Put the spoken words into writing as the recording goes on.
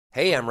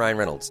Hey, I'm Ryan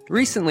Reynolds.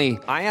 Recently,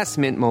 I asked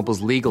Mint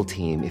Mobile's legal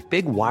team if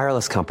big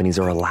wireless companies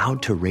are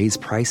allowed to raise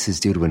prices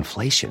due to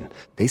inflation.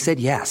 They said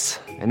yes.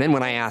 And then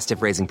when I asked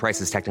if raising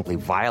prices technically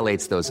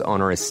violates those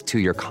onerous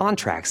two-year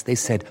contracts, they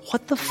said,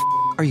 "What the f***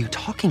 are you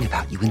talking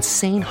about, you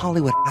insane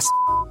Hollywood ass?"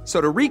 So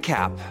to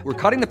recap, we're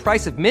cutting the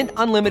price of Mint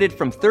Unlimited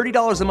from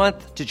 $30 a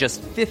month to just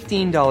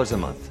 $15 a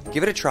month.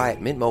 Give it a try at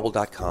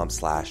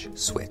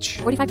mintmobile.com/switch.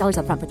 $45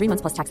 up front for 3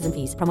 months plus taxes and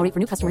fees. Promo rate for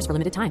new customers for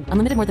limited time.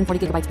 Unlimited more than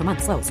 40 gigabytes per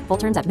month. Slows full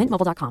terms at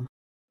mintmobile.com.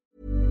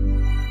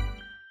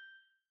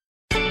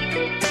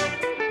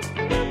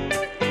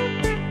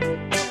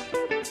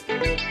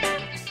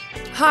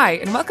 Hi,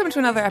 and welcome to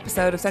another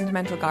episode of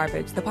Sentimental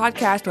Garbage, the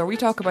podcast where we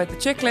talk about the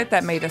chicklet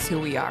that made us who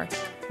we are.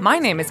 My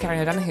name is Karen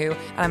O'Donoghue,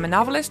 and I'm a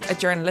novelist, a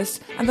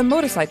journalist, and the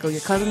motorcycle your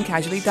cousin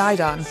casually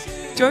died on.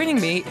 Joining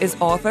me is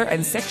author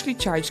and sexually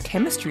charged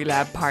chemistry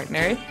lab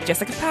partner,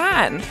 Jessica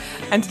Pan.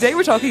 And today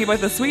we're talking about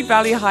the Sweet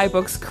Valley High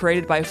books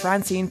created by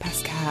Francine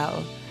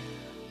Pascal.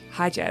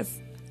 Hi, Jess.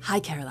 Hi,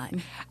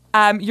 Caroline.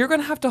 You're going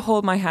to have to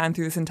hold my hand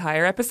through this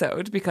entire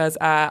episode because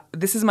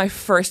this is my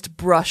first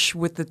brush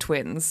with the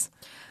twins.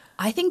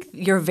 I think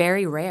you're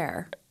very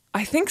rare.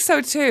 I think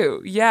so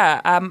too,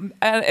 yeah.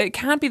 It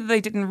can't be that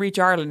they didn't reach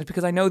Ireland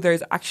because I know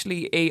there's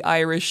actually a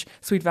Irish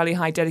Sweet Valley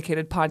High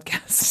dedicated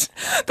podcast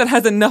that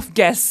has enough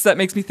guests that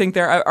makes me think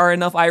there are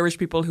enough Irish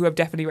people who have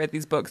definitely read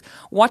these books.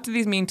 What do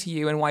these mean to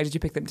you and why did you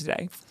pick them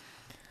today?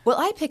 Well,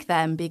 I picked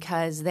them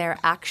because they're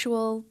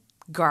actual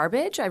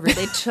garbage. I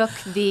really took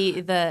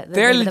the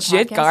they're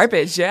legit the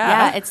garbage, yeah.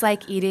 Yeah, it's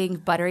like eating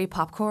buttery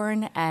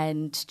popcorn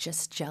and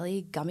just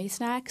jelly gummy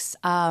snacks.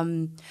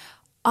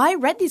 I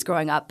read these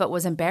growing up, but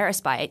was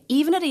embarrassed by it,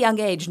 even at a young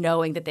age,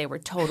 knowing that they were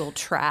total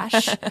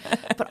trash,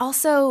 but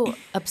also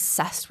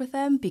obsessed with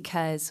them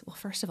because, well,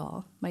 first of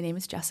all, my name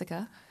is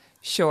Jessica.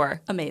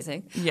 Sure.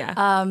 Amazing.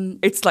 Yeah.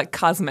 It's like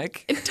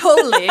cosmic.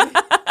 Totally.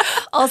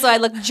 Also, I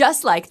look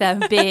just like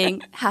them,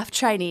 being half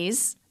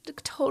Chinese,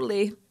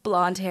 totally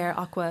blonde hair,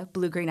 aqua,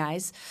 blue-green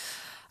eyes.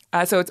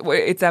 So it's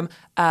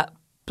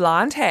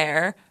blonde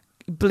hair,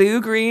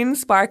 blue-green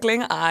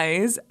sparkling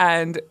eyes,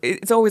 and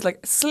it's always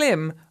like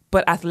slim,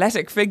 but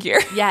athletic figure.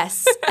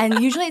 Yes. And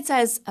usually it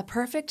says a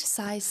perfect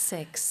size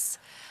 6.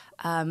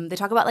 They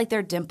talk about like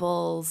their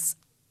dimples.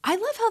 I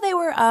love how they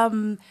were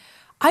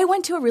I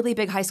went to a really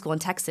big high school in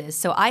Texas,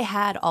 so I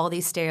had all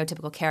these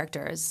stereotypical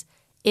characters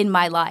in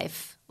my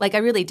life. Like I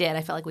really did.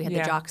 I felt like we had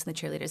the jocks and the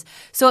cheerleaders.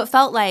 So it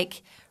felt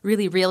like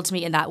really real to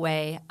me in that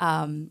way,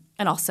 and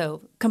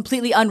also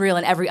completely unreal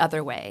in every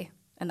other way.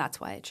 And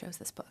that's why I chose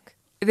this book.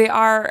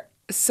 They're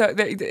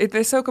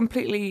so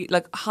completely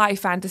like high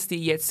fantasy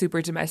yet super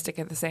domestic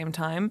at the same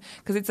time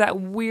because it's that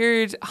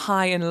weird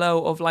high and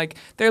low of like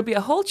there'll be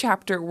a whole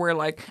chapter where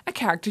like a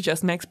character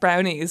just makes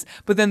brownies,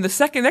 but then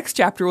the next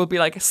chapter will be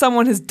like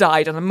someone has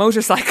died on a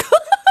motorcycle.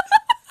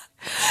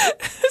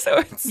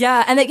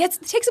 And it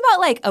takes about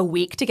like a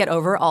week to get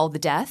over all the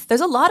death.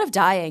 There's a lot of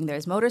dying.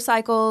 There's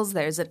motorcycles.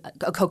 There's a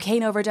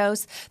cocaine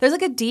overdose. There's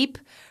like a deep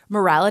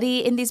morality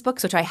in these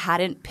books, which I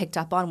hadn't picked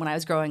up on when I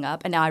was growing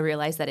up. And now I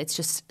realize that it's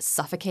just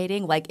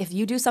suffocating. Like if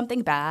you do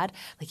something bad,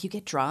 like you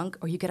get drunk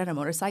or you get on a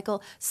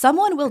motorcycle,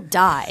 someone will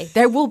die.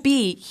 There will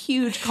be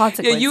huge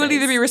consequences. Yeah, you will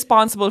either be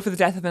responsible for the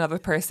death of another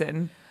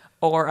person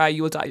or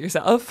you will die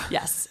yourself.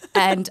 Yes.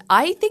 And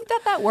I think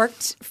that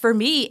worked for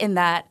me in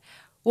that,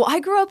 well,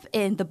 I grew up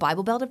in the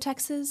Bible Belt of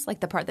Texas,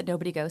 like the part that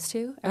nobody goes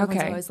to.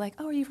 Everyone's always like,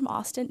 oh, are you from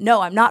Austin? No,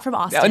 I'm not from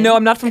Austin. No,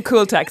 I'm not from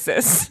cool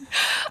Texas.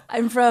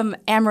 I'm from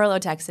Amarillo,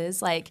 Texas.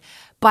 Like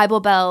Bible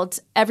Belt,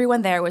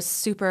 everyone there was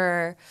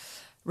super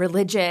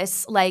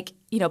religious. Like,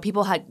 you know,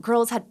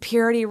 girls had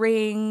purity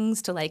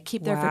rings to like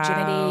keep their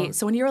virginity.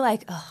 So when you were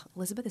like, oh,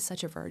 Elizabeth is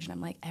such a virgin,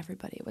 I'm like,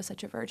 everybody was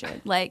such a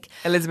virgin. Like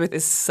Elizabeth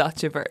is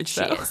such a virgin.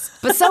 She is.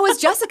 But so is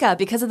Jessica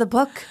because of the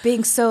book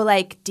being so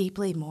like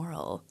deeply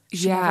moral.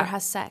 She never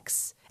has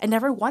sex and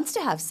never wants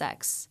to have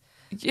sex.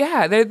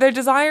 Yeah, their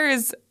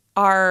desires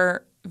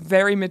are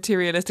very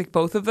materialistic,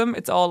 both of them.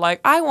 It's all like,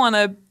 I want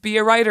to be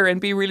a writer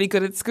and be really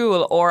good at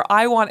school, or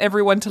I want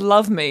everyone to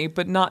love me,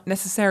 but not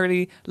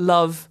necessarily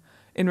love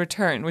in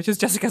return, which is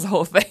Jessica's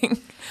whole thing,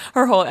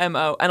 her whole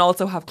MO, and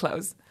also have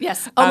clothes.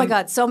 Yes. Oh my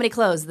God, so many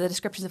clothes. The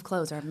descriptions of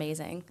clothes are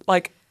amazing.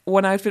 Like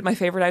one outfit, my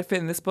favorite outfit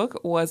in this book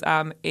was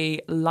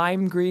a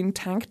lime green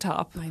tank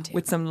top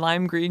with some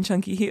lime green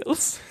chunky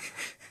heels.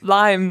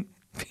 Lime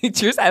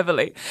features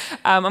heavily.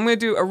 I'm going to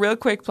do a real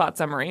quick plot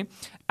summary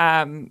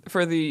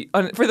for the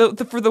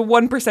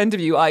 1% of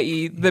you,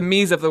 i.e. the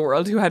me's of the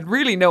world, who had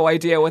really no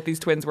idea what these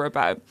twins were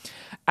about.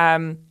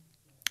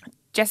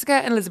 Jessica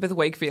and Elizabeth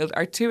Wakefield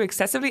are two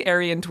excessively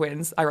Aryan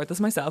twins, I wrote this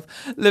myself,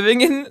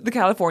 living in the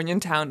Californian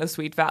town of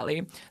Sweet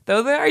Valley.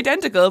 Though they're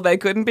identical, they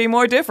couldn't be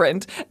more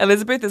different.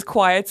 Elizabeth is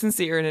quiet,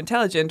 sincere, and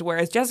intelligent,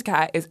 whereas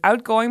Jessica is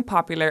outgoing,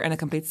 popular, and a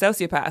complete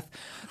sociopath.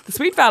 The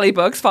Sweet Valley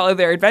books follow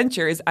their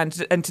adventures, and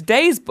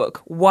today's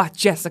book, What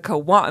Jessica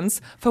Wants,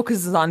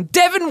 focuses on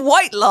Devin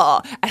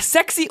Whitelaw, a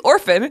sexy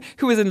orphan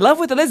who is in love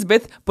with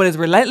Elizabeth but is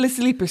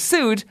relentlessly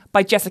pursued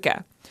by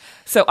Jessica.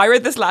 So I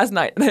read this last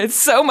night and it's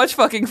so much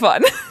fucking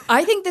fun.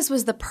 I think this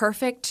was the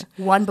perfect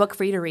one book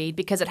for you to read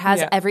because it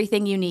has Yeah.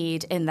 everything you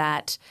need in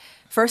that.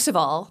 First of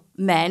all,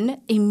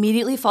 men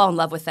immediately fall in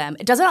love with them.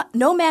 It doesn't.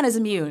 No man is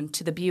immune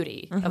to the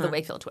beauty of the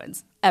Wakefield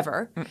twins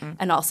ever.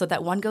 And also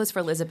that one goes for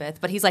Elizabeth,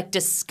 but he's like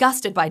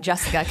disgusted by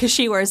Jessica because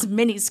she wears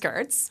mini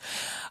skirts.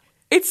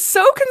 It's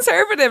so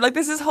conservative. Like,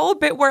 there's this whole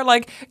bit where,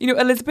 like, you know,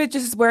 Elizabeth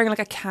just is wearing like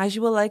a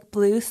casual, like,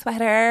 blue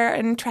sweater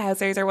and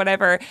trousers or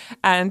whatever.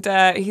 And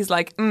he's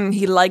like,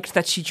 he liked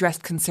that she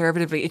dressed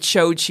conservatively. It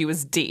showed she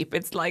was deep.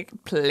 It's like,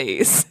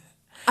 please.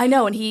 I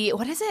know, and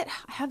what is it?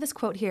 I have this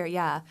quote here,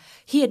 yeah.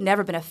 He had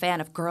never been a fan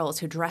of girls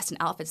who dressed in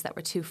outfits that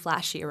were too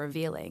flashy or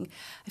revealing.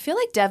 I feel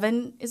like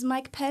Devin is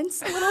Mike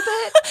Pence a little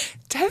bit.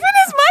 Devin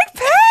is Mike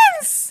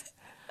Pence!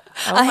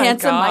 Oh A my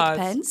handsome God. Mike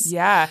Pence.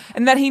 Yeah.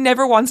 And that he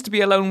never wants to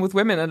be alone with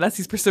women unless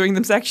he's pursuing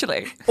them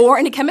sexually. Or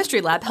in a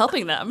chemistry lab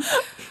helping them.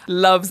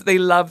 They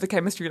love the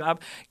chemistry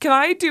lab. Can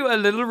I do a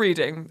little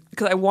reading?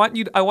 Because I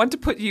want to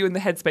put you in the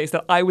headspace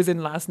that I was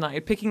in last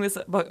night, picking this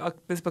book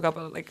up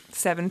at like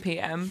 7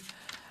 p.m.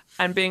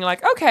 and being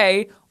like,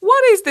 okay,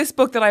 what is this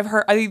book that I've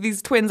heard,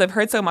 these twins I've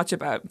heard so much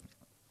about?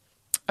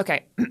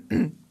 Okay.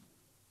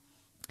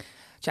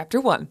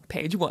 Chapter 1,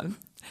 page 1.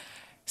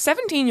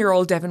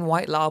 17-year-old Devin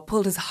Whitelaw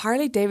pulled his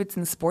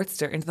Harley-Davidson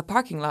Sportster into the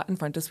parking lot in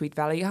front of Sweet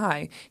Valley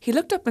High. He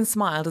looked up and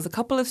smiled as a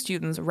couple of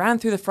students ran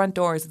through the front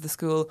doors of the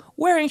school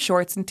wearing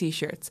shorts and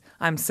t-shirts.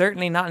 I'm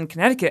certainly not in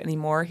Connecticut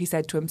anymore, he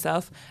said to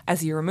himself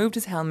as he removed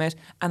his helmet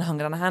and hung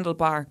it on a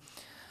handlebar.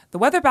 The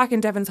weather back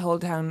in Devon's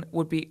hometown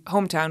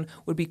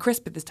would be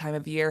crisp at this time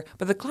of year,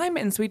 but the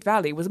climate in Sweet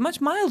Valley was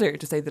much milder,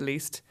 to say the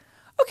least.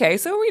 Okay,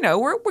 so, you know,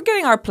 we're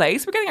getting our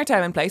place. We're getting our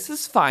time in place. This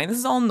is fine. This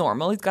is all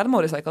normal. He's got a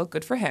motorcycle.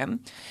 Good for him.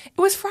 It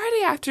was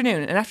Friday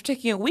afternoon, and after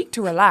taking a week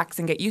to relax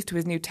and get used to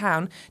his new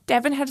town,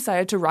 Devon had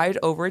decided to ride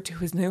over to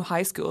his new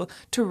high school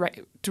to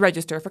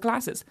register for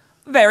classes.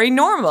 Very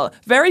normal.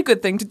 Very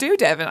good thing to do,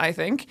 Devon, I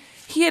think.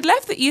 He had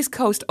left the East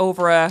Coast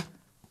over a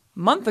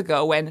month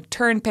ago when,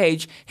 turn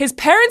page, his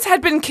parents had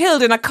been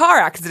killed in a car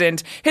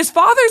accident. His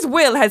father's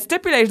will had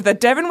stipulated that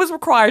Devon was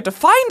required to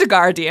find a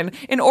guardian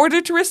in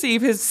order to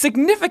receive his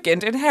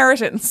significant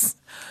inheritance.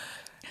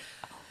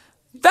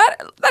 That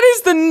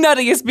is the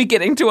nuttiest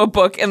beginning to a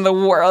book in the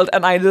world,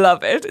 and I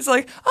love it. It's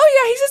like,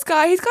 oh yeah, he's this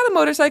guy, he's got a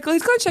motorcycle,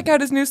 he's going to check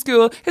out his new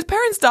school. His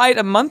parents died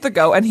a month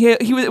ago, and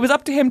it was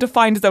up to him to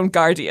find his own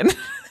guardian.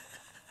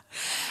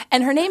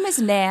 And her name is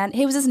Nan.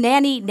 He was his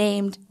nanny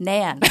named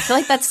Nan. I feel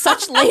like that's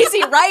such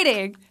lazy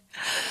writing.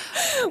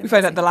 We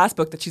find out in the last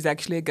book that she's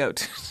actually a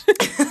goat.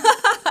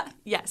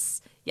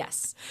 Yes.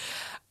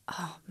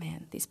 Oh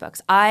man, these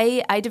books.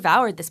 I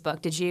devoured this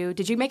book. Did you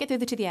make it through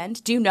to the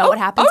end? Do you know what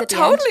happens at the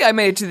end? Oh, totally. I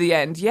made it to the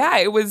end. Yeah,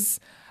 it was,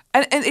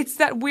 and it's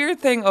that weird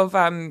thing of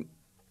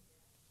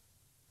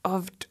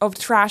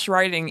trash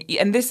writing,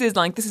 and this is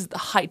the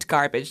height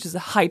garbage. This is a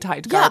height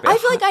garbage. Yeah, I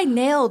feel like I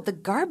nailed the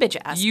garbage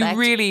aspect. You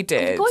really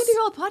did. And going through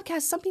your old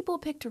podcast, some people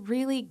picked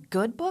really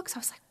good books. I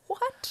was like,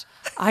 what?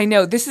 I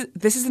know this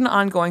is an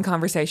ongoing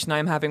conversation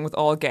I'm having with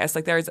all guests.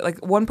 Like there's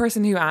like one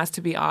person who asked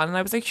to be on, and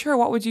I was like, sure,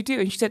 what would you do?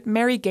 And she said,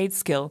 marry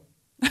Gateskill.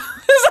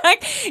 It's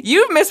like,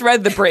 you've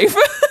misread the brief.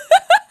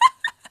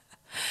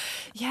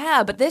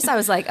 Yeah, but this I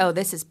was like, oh,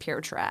 this is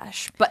pure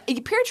trash. But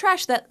pure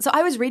trash so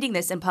I was reading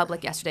this in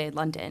public yesterday in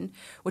London,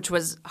 which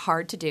was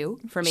hard to do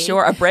for me.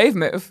 Sure, a brave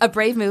move. A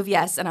brave move,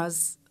 yes. And I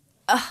was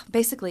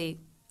basically,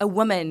 a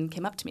woman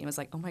came up to me and was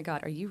like, oh my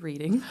God, are you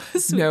reading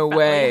Sweet No Valley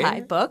way.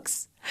 High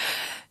books?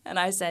 And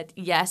I said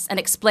yes, and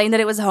explained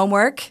that it was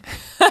homework.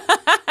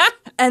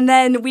 And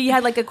then we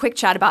had like a quick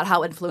chat about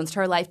how it influenced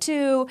her life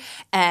too,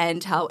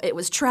 and how it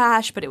was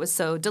trash, but it was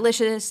so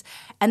delicious.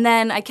 And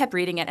then I kept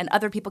reading it, and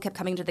other people kept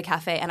coming to the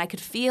cafe, and I could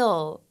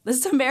feel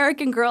this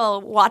American girl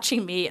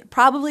watching me,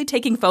 probably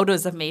taking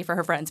photos of me for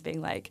her friends,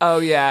 being like, Oh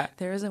yeah,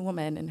 there is a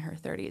woman in her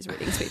 30s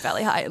reading Sweet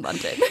Valley High in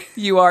London.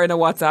 you are in a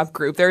WhatsApp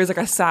group. There is like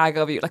a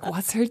saga of you. Like,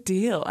 what's her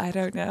deal? I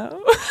don't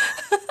know.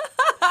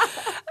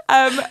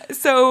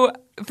 So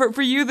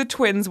for you, the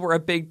twins were a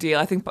big deal.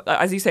 I think,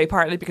 as you say,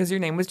 partly because your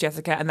name was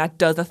Jessica, and that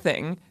does a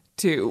thing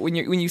too. When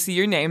you see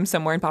your name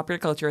somewhere in popular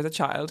culture as a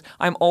child,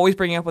 I'm always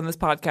bringing up on this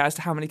podcast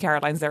how many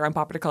Carolines there are in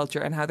popular culture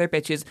and how they're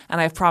bitches.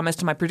 And I've promised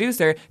to my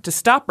producer to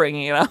stop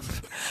bringing it up.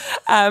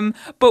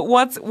 But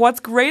what's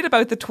great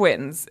about the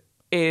twins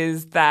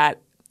is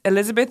that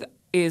Elizabeth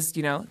is,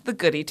 you know, the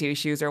goody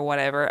two-shoes or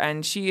whatever.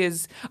 And she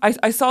is,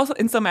 I saw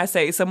in some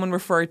essays, someone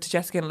referred to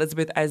Jessica and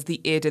Elizabeth as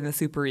the id and the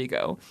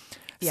superego.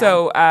 Yeah.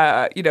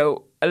 So, you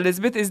know,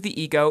 Elizabeth is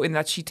the ego in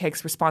that she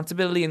takes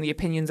responsibility and the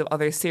opinions of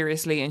others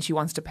seriously, and she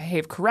wants to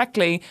behave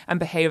correctly and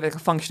behave like a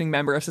functioning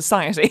member of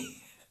society.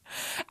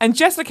 And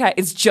Jessica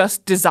is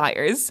just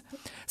desires.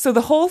 So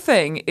the whole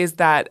thing is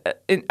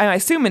that, and I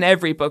assume in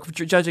every book,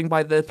 judging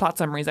by the plot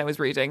summaries I was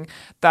reading,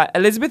 that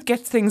Elizabeth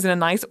gets things in a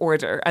nice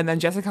order and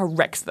then Jessica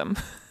wrecks them.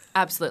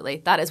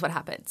 Absolutely. That is what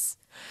happens.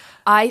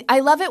 I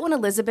love it when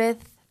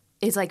Elizabeth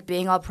is like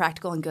being all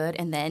practical and good.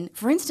 And then,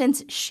 for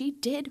instance, she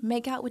did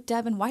make out with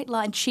Devin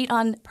Whitelaw and cheat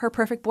on her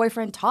perfect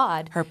boyfriend,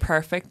 Todd. Her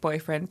perfect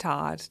boyfriend,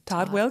 Todd.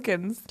 Todd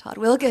Wilkins. Todd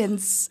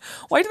Wilkins.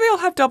 Why do they all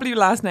have W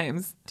last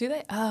names? Do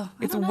they? Oh,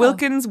 It's I don't know.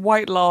 Wilkins,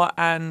 Whitelaw,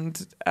 and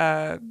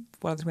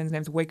one of the twins'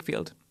 names,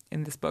 Wakefield,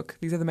 in this book.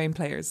 These are the main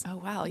players. Oh,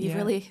 wow. You Yeah.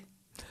 really...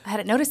 I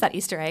hadn't noticed that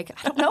Easter egg.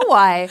 I don't know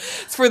why.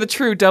 It's for the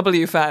true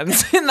W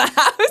fans in the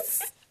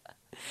house.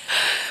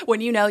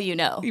 When you know, you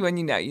know. When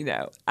you know, you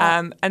know.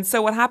 And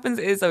so what happens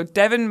is,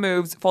 Devin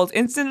falls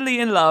instantly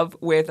in love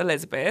with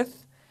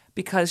Elizabeth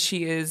because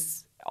she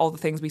is all the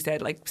things we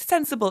said, like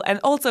sensible, and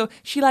also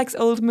she likes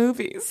old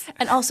movies.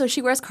 And also,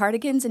 she wears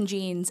cardigans and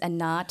jeans and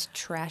not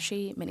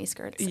trashy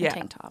miniskirts and Yeah.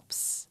 tank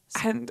tops.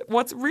 And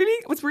what's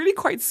really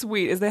quite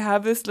sweet is they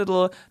have this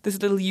little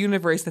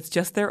universe that's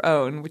just their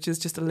own, which is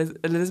just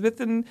Elizabeth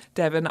and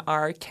Devin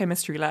are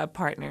chemistry lab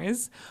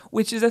partners,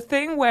 which is a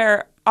thing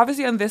where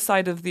obviously on this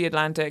side of the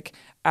Atlantic,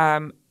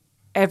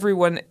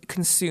 everyone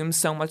consumes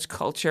so much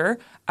culture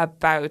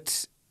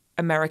about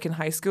American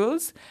high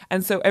schools,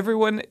 and so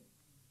everyone,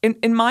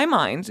 in my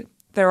mind,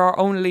 there are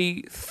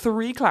only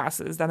 3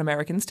 classes that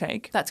Americans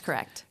take: That's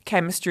correct.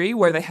 chemistry,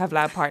 where they have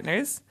lab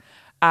partners,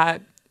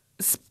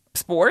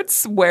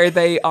 sports, where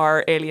they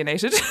are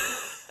alienated,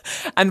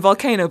 and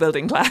volcano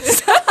building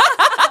class.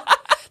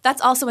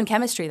 That's also in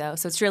chemistry, though,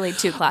 so it's really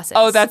 2 classes.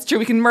 Oh, that's true.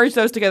 We can merge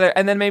those together.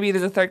 And then maybe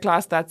there's a third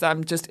class that's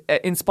just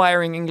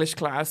inspiring English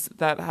class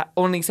that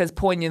only says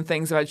poignant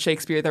things about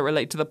Shakespeare that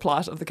relate to the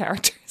plot of the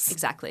characters.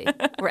 Exactly.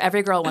 Where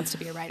every girl wants to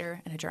be a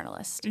writer and a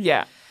journalist.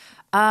 Yeah.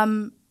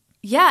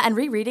 Yeah, and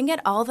rereading it,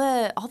 all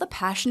the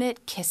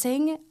passionate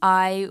kissing,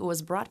 I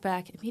was brought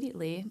back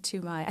immediately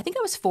to I think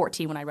I was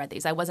 14 when I read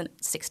these. I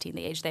wasn't 16,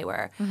 the age they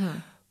were. Mm-hmm.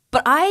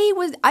 But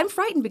I'm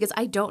frightened because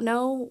I don't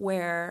know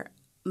where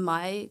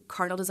my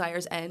carnal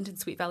desires end and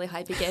Sweet Valley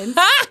High begins.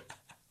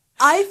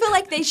 I feel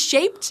like they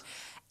shaped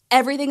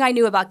everything I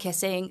knew about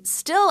kissing,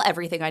 still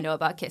everything I know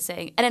about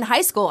kissing. And in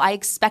high school, I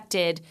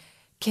expected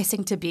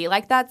kissing to be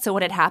like that. So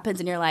when it happens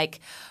and you're like,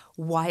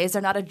 why is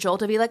there not a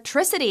jolt of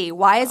electricity?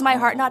 Why is my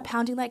heart not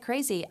pounding like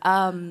crazy?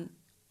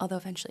 Although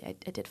eventually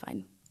I did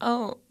find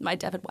my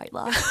Devin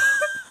Whitelaw.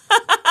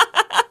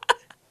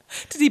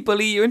 Did he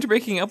bully you into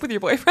breaking up with your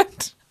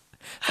boyfriend?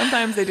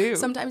 Sometimes they do.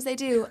 Sometimes they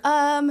do.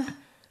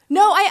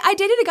 No, I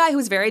dated a guy who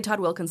was very Todd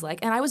Wilkins-like,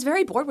 and I was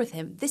very bored with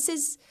him. This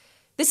is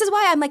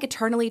why I'm like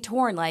eternally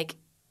torn. Like,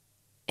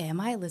 am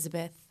I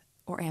Elizabeth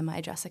or am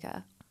I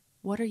Jessica?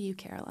 What are you,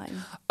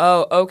 Caroline?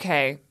 Oh,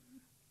 okay.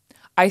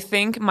 I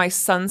think my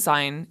sun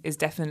sign is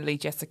definitely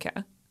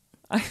Jessica.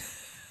 As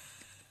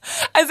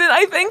in,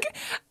 I think,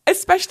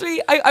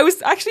 especially,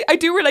 I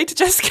do relate to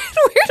Jessica in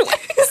weird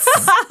ways.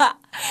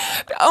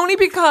 Only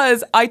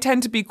because I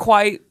tend to be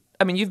quite,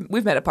 I mean,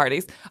 we've met at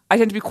parties. I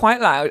tend to be quite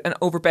loud and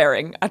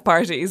overbearing at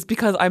parties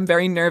because I'm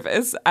very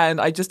nervous and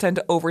I just tend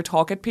to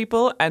overtalk at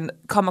people and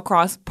come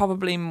across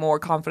probably more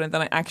confident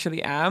than I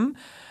actually am.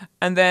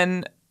 And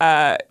then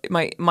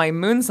my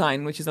moon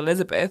sign, which is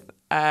Elizabeth,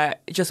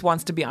 just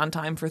wants to be on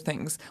time for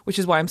things, which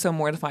is why I'm so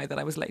mortified that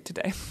I was late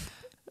today.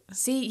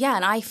 See, yeah,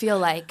 and I feel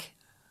like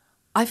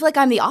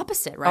I'm the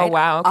opposite, right? Oh,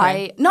 wow,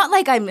 okay. Not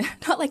like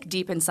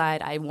deep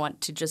inside I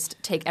want to just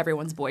take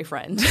everyone's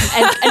boyfriend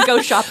and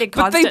go shopping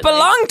But constantly. they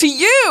belong to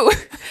you.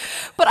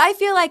 But I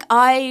feel like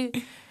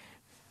I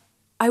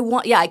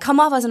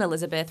come off as an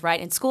Elizabeth, right?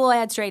 In school I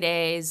had straight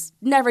A's,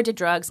 never did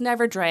drugs,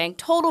 never drank,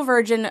 total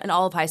virgin in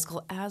all of high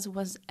school, as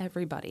was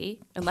everybody,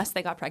 unless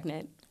they got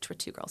pregnant, which were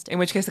 2 girls did. In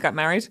which case they got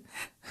married.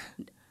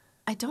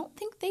 I don't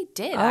think they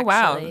did, Oh, actually.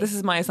 wow. This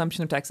is my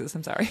assumption of Texas.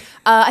 I'm sorry.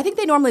 I think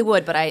they normally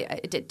would, but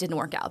it didn't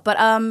work out. But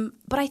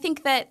I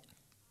think that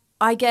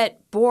I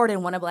get bored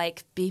and want to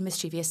like be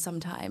mischievous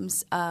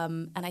sometimes,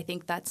 and I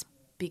think that's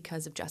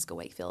because of Jessica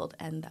Wakefield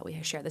and that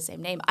we share the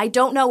same name. I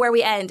don't know where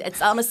we end.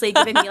 It's honestly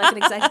giving me like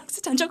an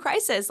existential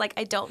crisis. Like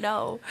I don't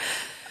know.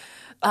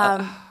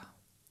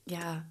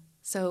 Yeah.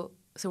 So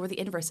we're the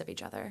inverse of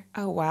each other.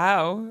 Oh,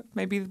 wow.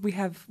 Maybe we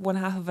have one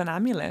half of an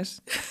amulet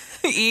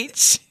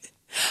each.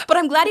 But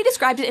I'm glad he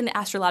described it in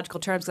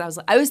astrological terms because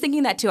I was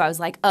thinking that too. I was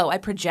like, oh, I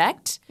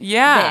project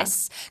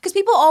this. Because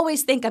people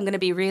always think I'm going to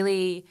be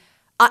really –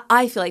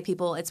 I feel like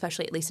people,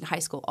 especially at least in high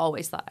school,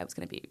 always thought I was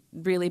going to be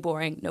really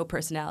boring, no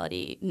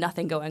personality,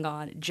 nothing going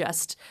on,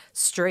 just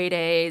straight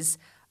A's.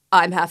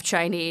 I'm half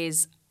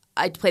Chinese.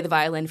 I play the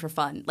violin for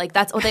fun. Like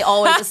that's what they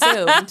always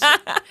assumed.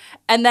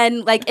 And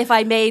then like if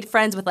I made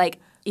friends with like,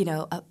 you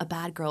know, a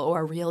bad girl or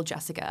a real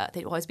Jessica,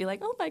 they'd always be like,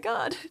 oh my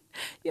God,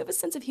 you have a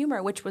sense of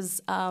humor, which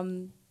was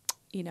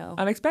you know,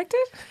 Unexpected?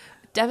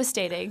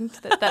 devastating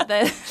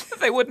that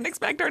They wouldn't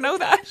expect or know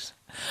that.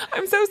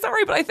 I'm so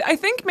sorry, but I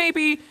think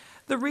maybe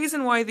the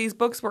reason why these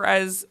books were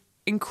as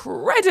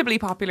incredibly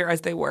popular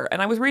as they were, and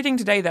I was reading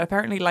today that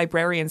apparently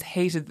librarians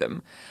hated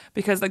them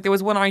because like there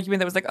was one argument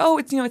that was like, oh,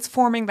 it's, you know, it's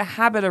forming the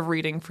habit of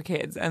reading for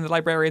kids, and the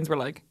librarians were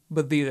like,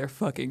 but these are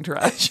fucking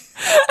trash.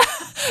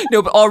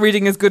 No, but all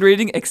reading is good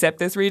reading except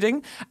this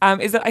reading.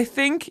 Is that I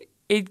think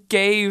it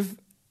gave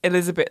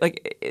Elizabeth,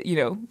 like, you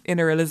know,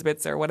 inner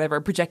Elizabeths or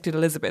whatever, projected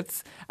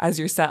Elizabeths as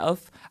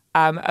yourself,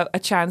 a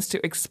chance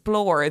to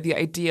explore the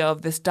idea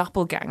of this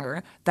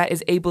doppelganger that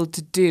is able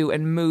to do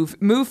and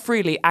move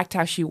freely, act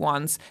how she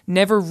wants,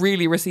 never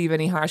really receive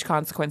any harsh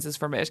consequences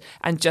from it,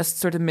 and just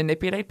sort of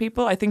manipulate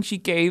people. I think she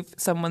gave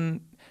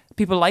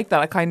people like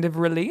that a kind of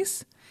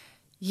release.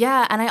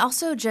 Yeah, and I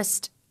also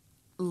just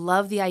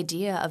love the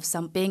idea of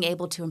being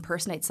able to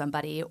impersonate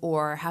somebody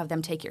or have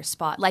them take your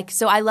spot. Like,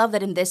 so I love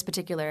that in this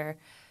particular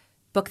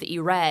book that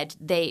you read,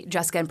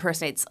 Jessica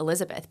impersonates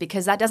Elizabeth,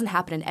 because that doesn't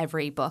happen in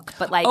every book.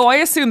 But like, oh, I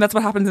assume that's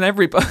what happens in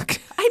every book.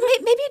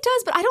 Maybe it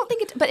does, but I don't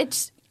think it.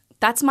 But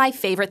that's my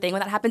favorite thing when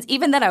that happens.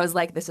 Even then, I was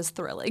like, this is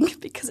thrilling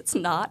because it's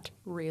not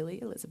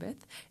really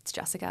Elizabeth, it's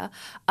Jessica.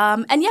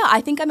 And yeah,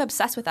 I think I'm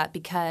obsessed with that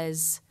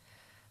because.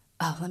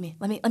 Oh, let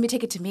me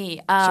take it to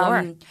me.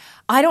 Sure.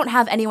 I don't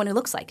have anyone who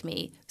looks like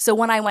me. So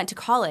when I went to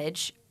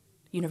college,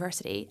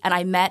 university, and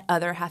I met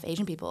other half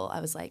Asian people, I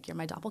was like, you're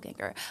my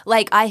doppelganger.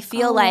 Like, I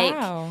feel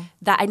wow.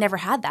 that I never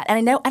had that. And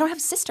I know I don't have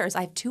sisters.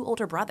 I have 2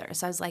 older brothers.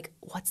 So I was like,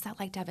 what's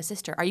that like to have a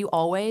sister? Are you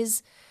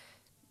always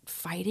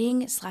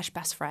fighting /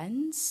 best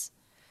friends?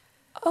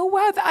 Oh,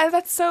 wow.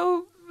 That's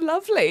so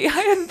lovely. I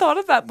hadn't thought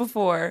of that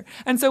before.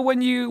 And so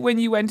when you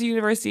went to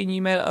university and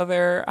you met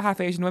other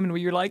half Asian women, were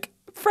you like,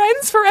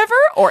 friends forever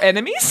or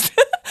enemies?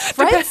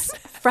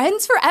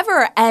 Friends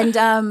forever. And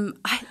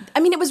I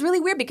mean, it was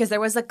really weird because there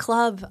was a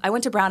club. I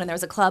went to Brown and there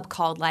was a club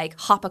called like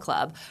Hoppa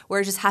Club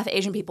where just half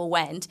Asian people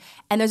went.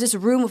 And there's this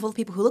room full of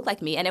people who look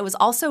like me. And it was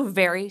also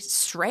very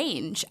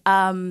strange.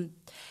 And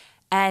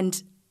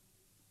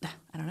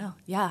I don't know.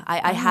 Yeah,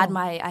 I have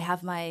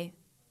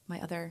my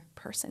other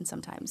person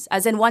sometimes.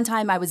 As in one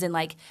time I was in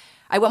like,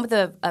 I went with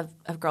a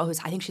girl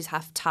I think she's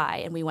half Thai,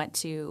 and we went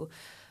to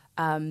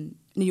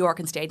New York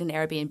and stayed in an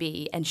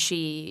Airbnb, and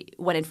she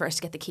went in first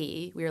to get the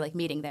key. We were like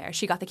meeting there.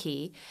 She got the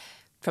key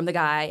from the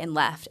guy and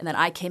left, and then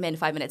I came in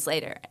 5 minutes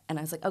later, and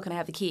I was like, oh, can I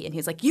have the key? And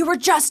he's like, you were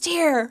just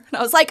here. And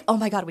I was like, oh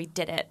my God, we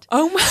did it.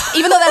 Oh my.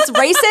 Even though that's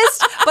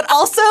racist, but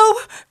also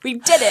we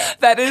did it.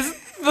 That is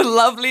the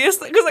loveliest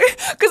thing.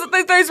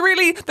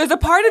 Because there's a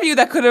part of you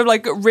that could have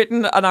like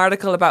written an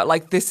article about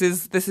like this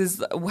is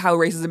how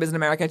racism is in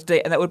America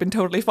today, and that would have been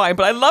totally fine.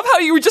 But I love how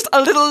you were just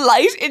a little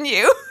light in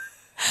you.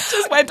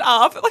 Just went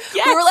off. Like,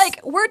 yes. We were like,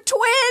 we're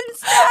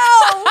twins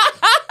now.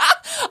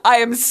 I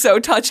am so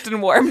touched and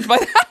warmed by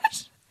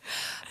that.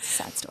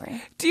 Sad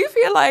story. Do you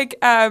feel like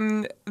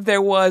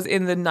there was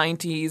in the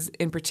 90s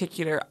in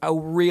particular a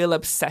real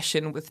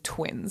obsession with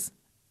twins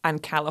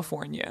and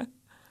California?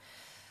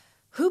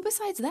 Who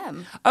besides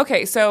them?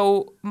 Okay,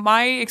 so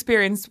my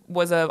experience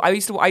was I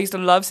used to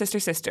love Sister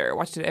Sister,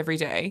 watched it every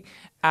day.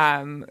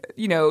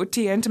 You know,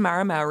 Tia and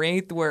Tamara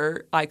Mowry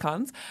were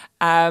icons.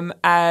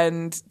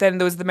 And then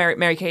there was the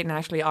Mary-Kate and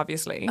Ashley,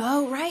 obviously.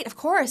 Oh, right, of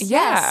course.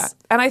 Yeah. Yes.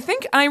 And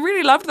I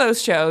really loved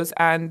those shows,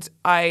 and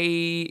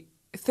I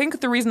think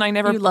the reason I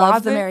never You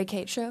love the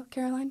Mary-Kate show,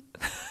 Caroline?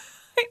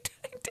 I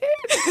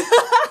did.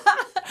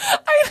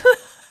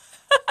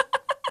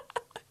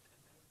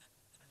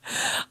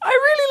 I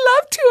really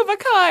love Two of a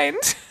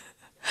Kind.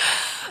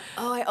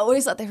 Oh, I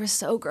always thought they were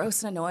so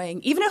gross and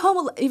annoying. Even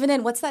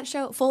in what's that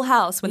show? Full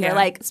House, when they're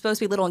like supposed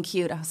to be little and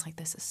cute. I was like,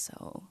 this is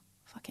so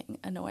fucking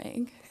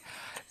annoying.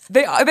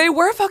 They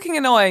were fucking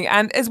annoying,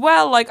 and as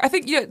well, like I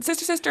think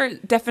Sister Sister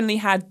definitely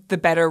had the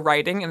better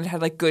writing, and it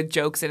had like good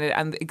jokes in it,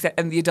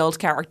 and the adult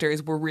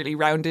characters were really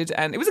rounded,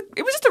 and it was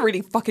just a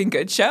really fucking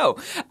good show.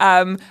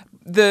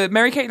 The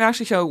Mary-Kate and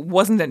Ashley show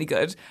wasn't any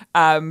good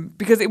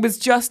because it was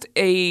just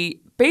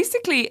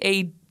basically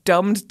a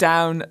dumbed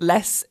down,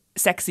 less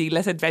sexy,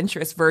 less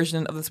adventurous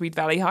version of the Sweet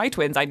Valley High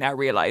twins, I now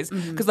realize.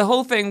 Because the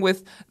whole thing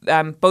with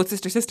both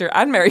Sister Sister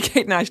and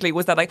Mary-Kate and Ashley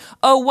was that like,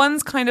 oh,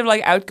 one's kind of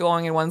like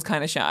outgoing and one's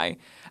kind of shy.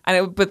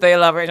 But they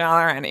love each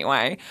other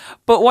anyway.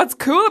 But what's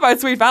cool about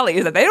Sweet Valley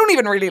is that they don't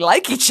even really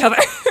like each other.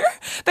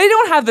 They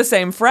don't have the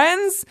same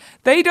friends.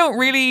 They don't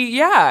really,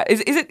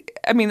 Is it,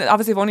 I mean,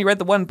 obviously I've only read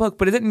the one book,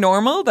 but is it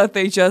normal that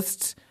they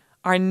just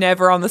are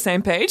never on the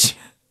same page?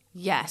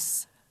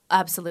 Yes,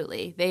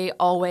 absolutely. They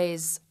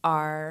always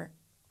are.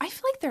 I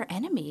feel like they're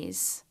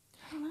enemies.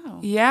 I don't know.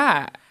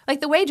 Yeah.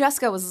 Like the way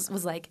Jessica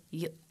was like,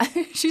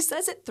 she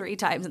says it 3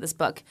 times in this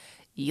book,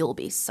 you'll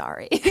be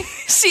sorry.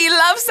 She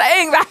loves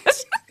saying that.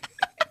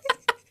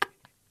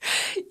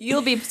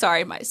 You'll be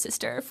sorry, my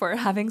sister, for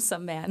having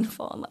some man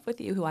fall in love with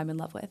you who I'm in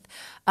love with.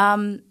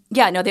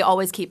 They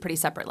always keep pretty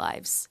separate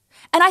lives.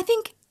 And I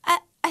think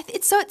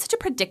it's such a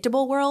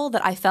predictable world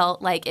that I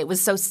felt like it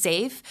was so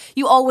safe.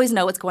 You always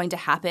know what's going to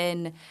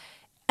happen.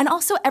 And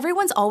also,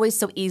 everyone's always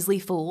so easily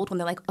fooled when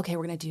they're like, okay,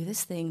 we're going to do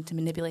this thing to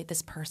manipulate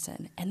this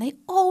person. And they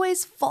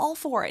always fall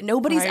for it.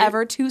 Nobody's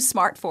ever too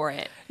smart for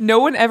it. No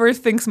one ever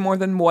thinks more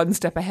than one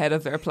step ahead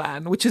of their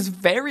plan, which is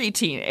very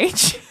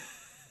teenage.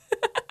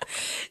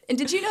 And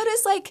did you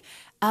notice, like,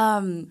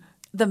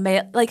 the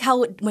male, like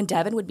how when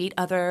Devin would meet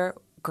other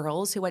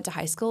girls who went to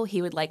high school,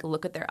 he would like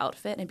look at their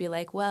outfit and be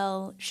like,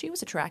 well, she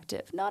was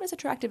attractive. Not as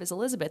attractive as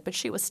Elizabeth, but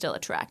she was still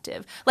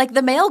attractive. Like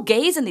the male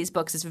gaze in these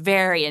books is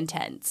very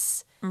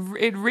intense.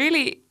 It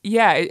really,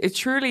 yeah, it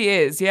truly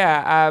is,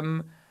 yeah.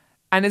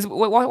 And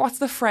what's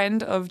the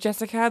friend of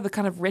Jessica, the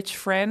kind of rich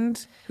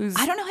friend who's...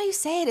 I don't know how you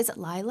say it. Is it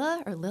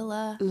Lila or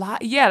Lila?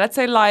 Yeah, let's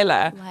say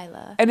Lila.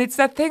 Lila. And it's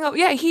that thing of,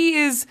 yeah, he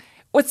is...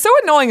 What's so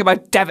annoying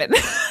about Devin,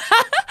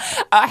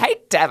 I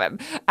hate Devin,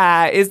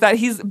 is that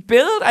he's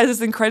billed as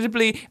this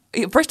incredibly...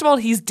 First of all,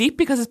 he's deep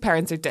because his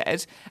parents are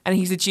dead, and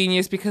he's a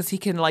genius because he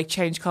can like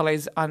change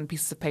colours on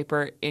pieces of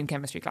paper in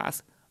chemistry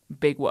class.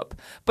 Big whoop.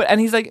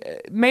 And he's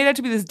like made out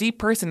to be this deep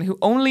person who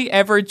only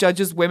ever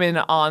judges women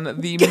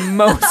on the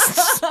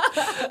most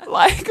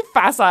like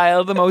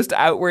facile, the most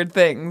outward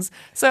things.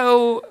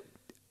 So,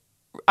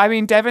 I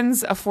mean,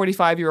 Devin's a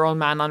 45-year-old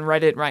man on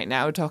Reddit right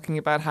now talking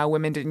about how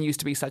women didn't used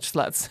to be such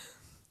sluts.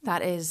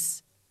 That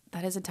is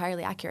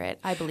entirely accurate.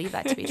 I believe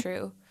that to be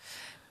true.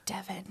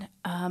 Devin,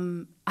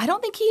 I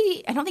don't think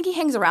he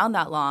hangs around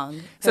that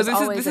long. So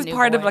this is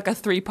part of like a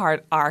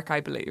 3-part arc,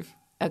 I believe.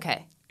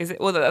 Okay. Is it?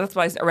 Well, that's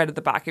what I read at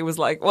the back. It was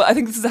like, well, I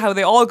think this is how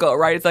they all go,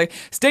 right? It's like,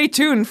 stay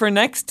tuned for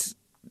next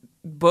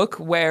book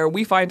where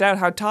we find out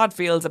how Todd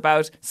feels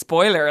about,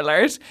 spoiler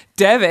alert,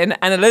 Devin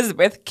and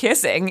Elizabeth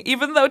kissing,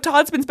 even though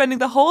Todd's been spending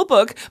the whole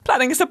book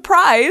planning a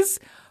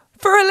surprise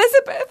for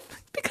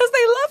Elizabeth because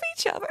they love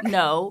each other.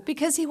 No,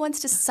 because he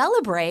wants to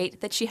celebrate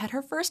that she had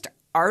her first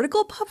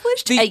article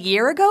published a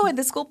year ago in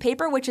the school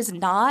paper, which is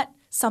not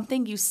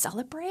something you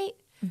celebrate.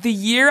 The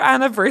year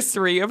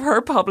anniversary of her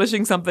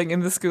publishing something in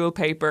the school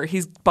paper,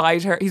 he's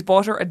bought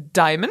her a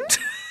diamond.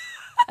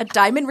 A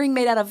diamond ring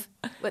made out of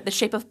the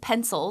shape of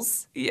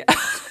pencils. Yeah.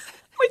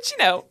 Which,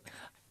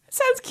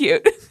 sounds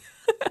cute.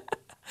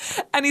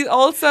 And he's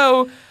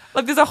also,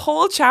 like, there's a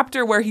whole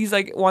chapter where he's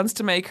like, wants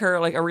to make her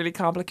like a really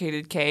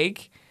complicated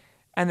cake.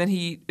 And then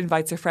he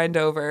invites a friend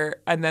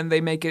over and then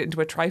they make it into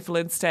a trifle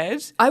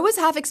instead. I was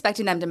half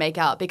expecting them to make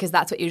out because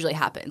that's what usually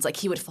happens. Like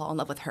he would fall in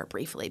love with her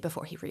briefly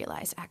before he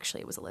realized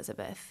actually it was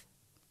Elizabeth.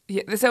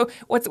 Yeah. So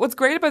what's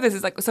great about this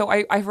is like, so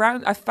I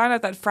found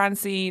out that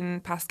Francine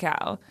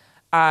Pascal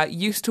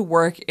used to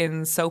work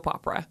in soap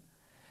opera.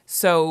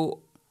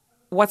 So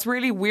what's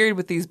really weird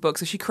with these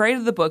books, so she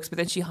created the books, but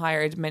then she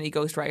hired many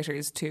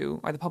ghostwriters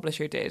or the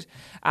publisher did,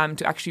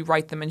 to actually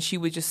write them. And she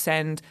would just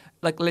send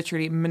like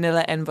literally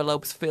manila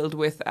envelopes filled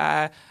with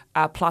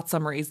plot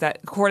summaries that,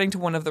 according to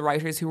one of the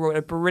writers who wrote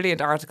a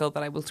brilliant article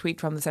that I will tweet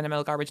from the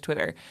Sentimental Garbage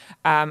Twitter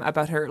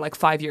about her like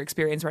 5-year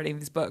experience writing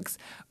these books,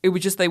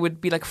 they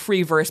would be like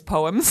free verse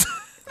poems.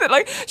 That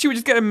like she would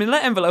just get a manila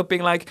envelope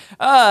being like,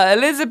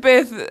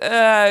 Elizabeth,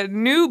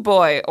 new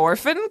boy,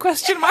 orphan, ?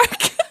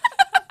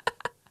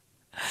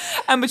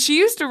 But she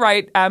used to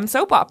write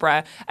soap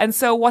opera. And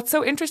so what's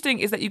so interesting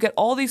is that you get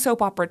all these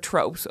soap opera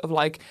tropes of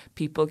like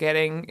people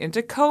getting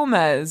into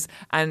comas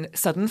and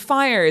sudden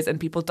fires and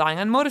people dying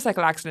on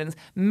motorcycle accidents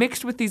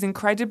mixed with these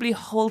incredibly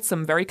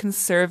wholesome, very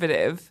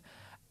conservative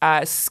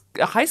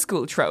high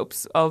school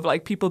tropes of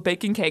like people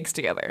baking cakes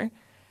together.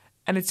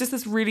 And it's just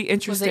this really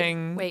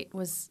interesting...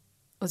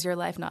 Was your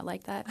life not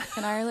like that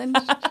in Ireland?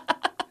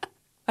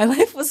 My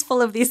life was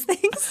full of these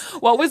things.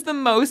 What was the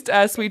most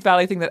Sweet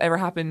Valley thing that ever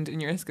happened in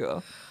your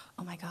school?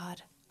 Oh my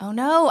God. Oh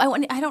no.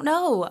 I don't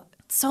know.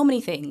 So many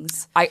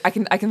things. I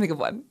can think of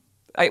one.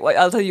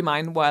 I'll tell you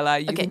mine while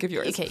you think of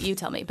yours. Okay, you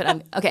tell me.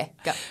 But okay,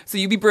 go. So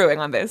you be brewing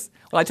on this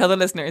while I tell the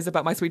listeners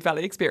about my Sweet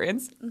Valley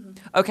experience. Mm-hmm.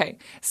 Okay.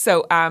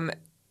 So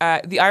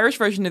the Irish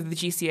version of the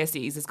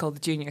GCSEs is called the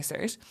Junior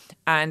Cert.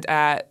 And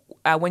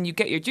when you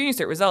get your Junior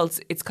Cert results,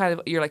 it's kind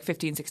of, you're like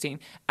 15, 16.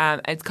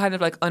 It's kind of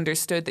like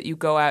understood that you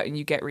go out and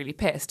you get really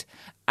pissed.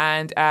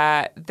 And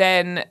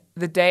then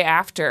the day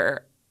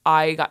after,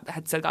 I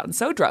had gotten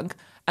so drunk,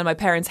 and my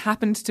parents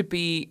happened to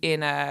be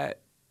in a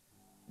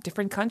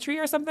different country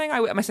or something.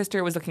 My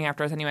sister was looking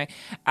after us anyway.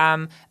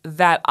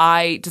 That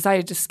I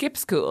decided to skip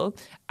school,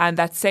 and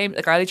that same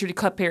I literally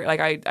cut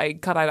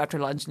out after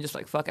lunch and just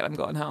like fuck it, I'm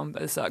going home.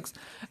 This sucks.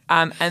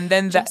 And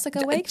then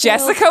Jessica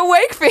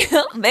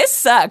Wakefield. This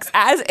sucks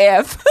as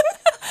if.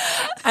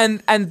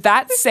 and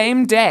that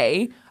same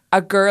day,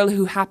 a girl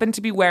who happened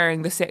to be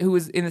wearing who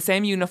was in the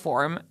same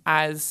uniform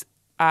as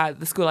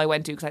the school I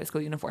went to, because I had a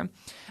school uniform,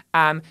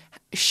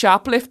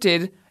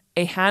 shoplifted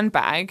a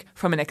handbag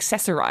from an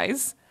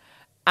Accessorize,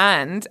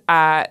 and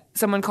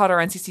someone caught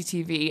her on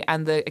CCTV,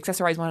 and the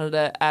Accessorize wanted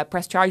to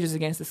press charges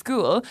against the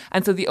school,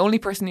 and so the only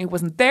person who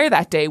wasn't there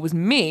that day was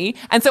me,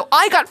 and so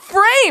I got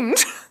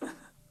framed.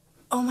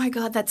 Oh my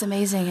God, that's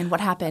amazing. And what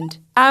happened?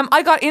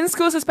 I got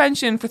in-school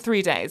suspension for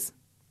 3 days.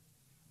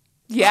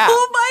 Yeah.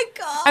 Oh my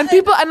God. And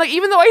people, and like,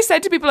 even though I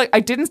said to people, like, I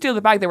didn't steal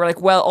the bag, they were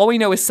like, well, all we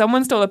know is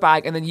someone stole a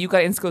bag and then you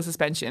got in-school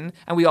suspension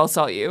and we all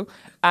saw you.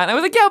 And I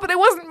was like, yeah, but it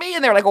wasn't me.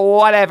 And they were like,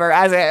 whatever,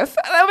 as if.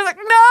 And I was like,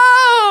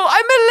 no,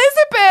 I'm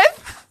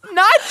Elizabeth,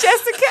 not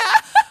Jessica.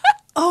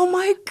 Oh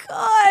my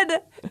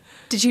God.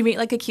 Did you meet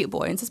like a cute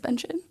boy in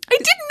suspension? I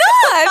did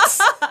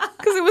not.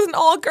 Because it was an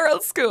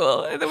all-girls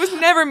school. There was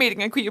never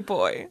meeting a cute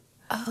boy.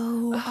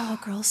 Oh,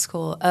 all-girls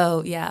school.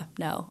 Oh, yeah,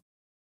 no.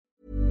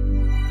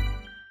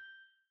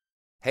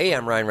 Hey,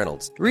 I'm Ryan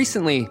Reynolds.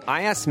 Recently,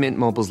 I asked Mint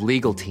Mobile's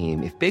legal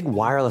team if big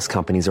wireless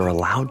companies are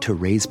allowed to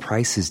raise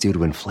prices due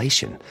to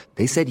inflation.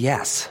 They said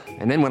yes.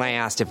 And then when I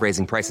asked if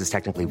raising prices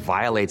technically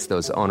violates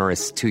those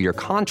onerous two-year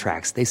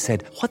contracts, they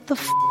said, "What the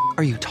f***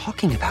 are you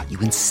talking about, you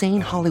insane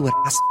Hollywood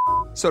ass?"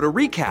 So to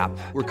recap,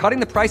 we're cutting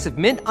the price of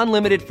Mint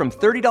Unlimited from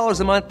 $30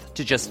 a month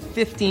to just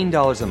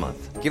 $15 a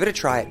month. Give it a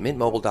try at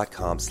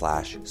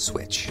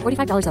mintmobile.com/switch.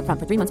 $45 up front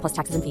for 3 months plus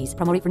taxes and fees.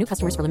 Promo rate for new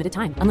customers for limited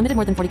time. Unlimited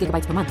more than 40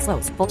 gigabytes per month.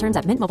 Slows full terms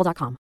at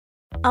mintmobile.com.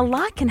 A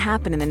lot can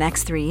happen in the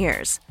next 3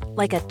 years.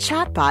 Like a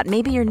chatbot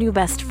may be your new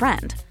best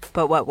friend.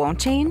 But what won't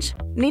change?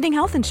 Needing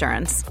health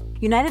insurance.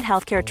 United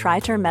Healthcare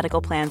Tri-Term Medical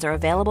Plans are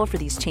available for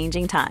these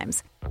changing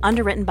times.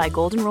 Underwritten by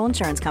Golden Rule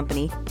Insurance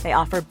Company, they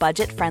offer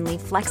budget-friendly,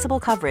 flexible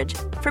coverage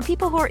for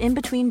people who are in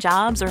between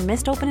jobs or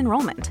missed open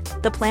enrollment.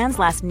 The plans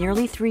last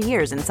nearly 3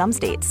 years in some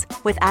states,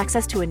 with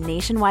access to a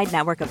nationwide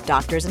network of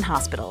doctors and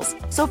hospitals.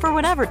 So for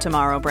whatever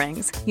tomorrow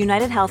brings,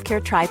 United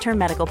Healthcare Tri-Term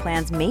Medical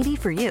Plans may be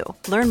for you.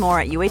 Learn more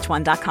at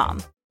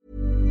uh1.com.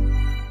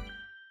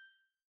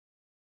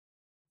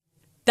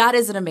 That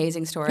is an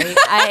amazing story.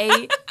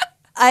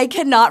 I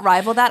cannot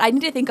rival that. I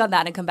need to think on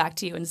that and come back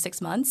to you in 6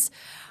 months.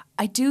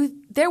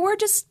 There were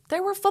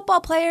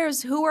football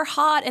players who were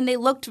hot and they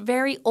looked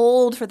very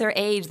old for their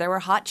age. There were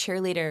hot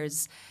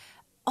cheerleaders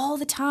all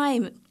the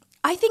time.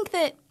 I think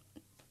that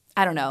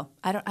I don't know.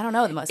 I don't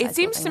know the most. It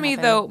seems to me,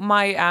 though,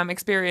 my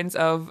experience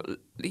of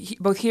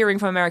both hearing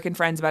from American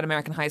friends about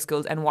American high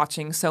schools and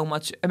watching so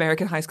much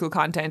American high school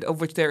content,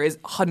 of which there is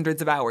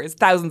hundreds of hours,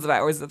 thousands of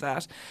hours of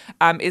that,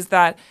 is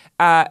that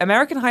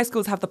American high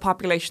schools have the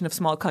population of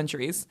small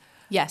countries.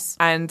 Yes.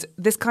 And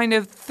this kind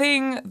of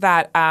thing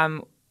that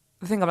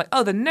the thing of like,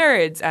 oh, the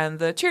nerds and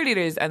the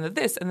cheerleaders and the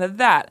this and the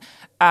that,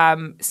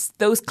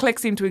 those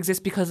cliques seem to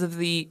exist because of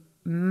the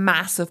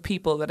mass of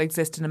people that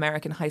exist in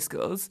American high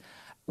schools.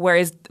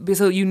 Whereas,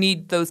 so you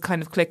need those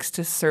kind of cliques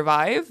to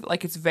survive.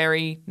 Like, it's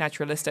very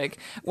naturalistic.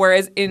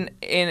 Whereas in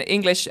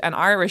English and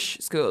Irish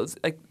schools,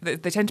 like they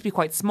tend to be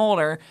quite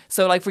smaller.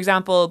 So, like, for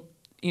example,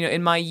 you know,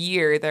 in my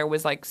year there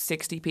was like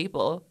 60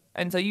 people,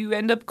 and so you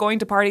end up going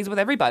to parties with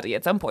everybody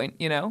at some point.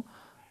 You know.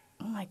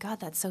 Oh my God,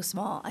 that's so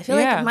small. I feel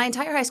like my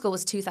entire high school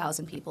was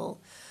 2,000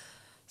 people.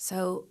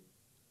 So,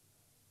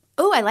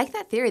 I like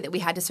that theory that we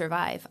had to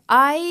survive.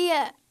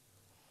 I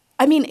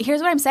mean,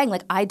 here's what I'm saying.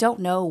 Like, I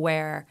don't know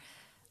where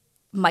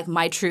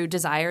my true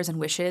desires and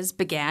wishes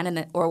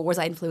began, or was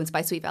I influenced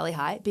by Sweet Valley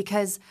High?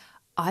 Because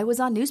I was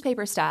on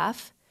newspaper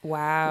staff.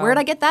 Wow. Where'd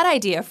I get that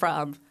idea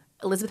from?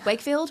 Elizabeth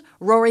Wakefield?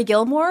 Rory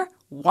Gilmore?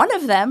 One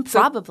of them,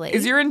 probably. So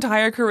is your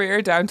entire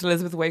career down to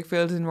Elizabeth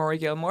Wakefield and Rory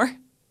Gilmore?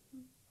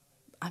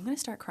 I'm going to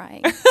start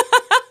crying.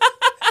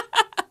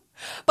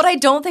 But I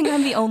don't think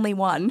I'm the only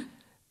one.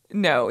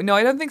 No,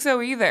 I don't think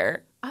so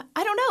either. I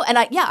don't know. And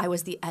I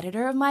was the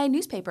editor of my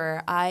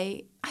newspaper.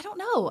 I don't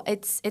know.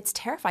 It's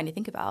terrifying to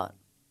think about.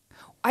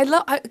 I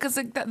love, because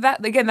like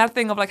that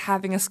thing of like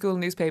having a school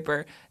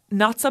newspaper,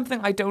 not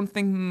something I don't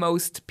think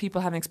most people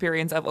have an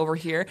experience of over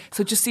here.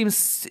 So it just seems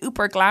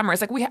super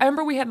glamorous. Like I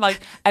remember we had like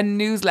a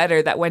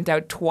newsletter that went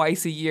out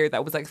twice a year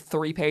that was like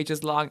 3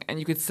 pages long, and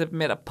you could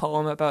submit a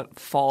poem about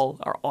fall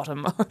or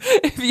autumn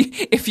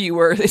if you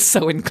were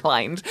so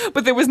inclined.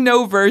 But there was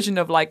no version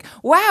of like,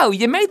 wow,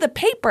 you made the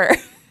paper.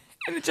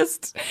 And it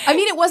just... I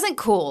mean, it wasn't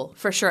cool,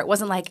 for sure. It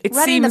wasn't like it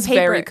reading the seems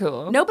paper. very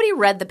cool. Nobody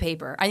read the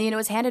paper. I mean, it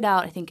was handed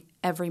out, I think,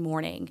 every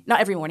morning.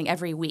 Not every morning,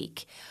 every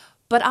week.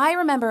 But I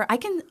remember, I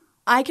can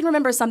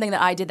remember something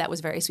that I did that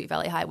was very Sweet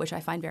Valley High, which I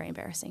find very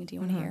embarrassing. Do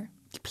you want to hear?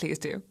 Please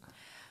do.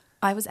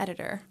 I was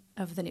editor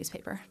of the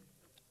newspaper,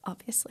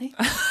 obviously.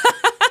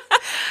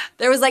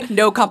 There was like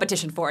no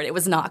competition for it. It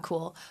was not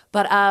cool.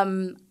 But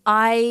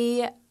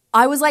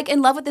I was like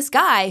in love with this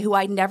guy who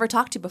I'd never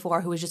talked to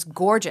before, who was just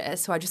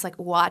gorgeous, who I just like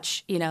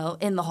watch, you know,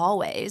 in the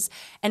hallways.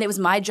 And it was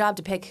my job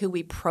to pick who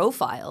we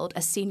profiled,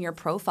 a senior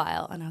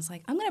profile. And I was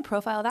like, I'm going to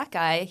profile that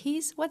guy.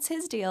 What's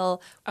his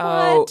deal?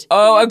 A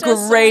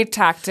great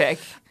tactic.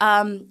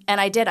 And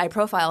I did. I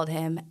profiled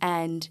him,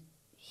 and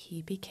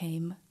he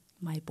became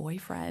my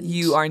boyfriend.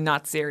 You are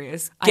not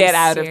serious. Get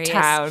out of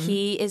town.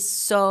 He was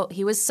so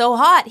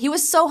hot. He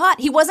was so hot.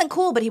 He wasn't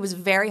cool, but he was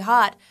very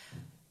hot.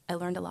 I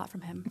learned a lot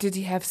from him. Did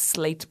he have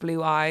slate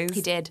blue eyes?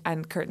 He did.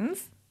 And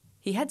curtains?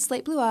 He had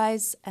slate blue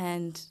eyes,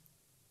 and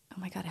oh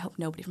my God, I hope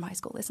nobody from high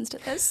school listens to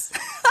this.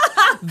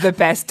 The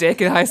best dick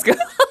in high school.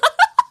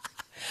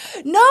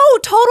 No,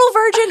 total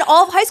virgin,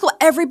 all of high school.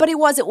 Everybody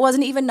was. It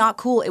wasn't even not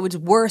cool. It was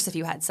worse if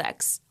you had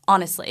sex,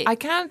 honestly. I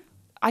can't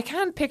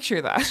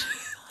picture that.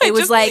 It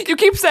was like... You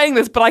keep saying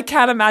this, but I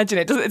can't imagine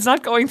it. It's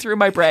not going through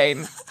my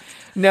brain.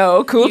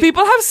 No, cool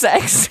people have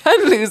sex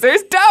and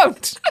losers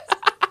don't.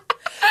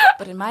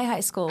 But in my high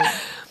school,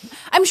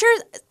 I'm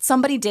sure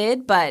somebody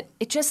did, but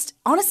it just,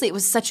 honestly, it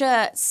was such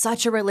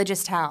a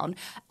religious town.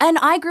 And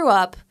I grew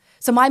up,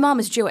 so my mom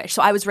is Jewish,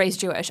 so I was raised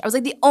Jewish. I was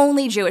like the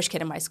only Jewish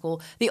kid in my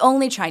school, the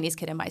only Chinese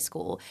kid in my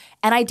school.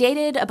 And I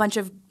dated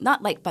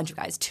not like a bunch of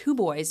guys, 2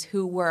 boys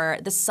who were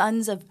the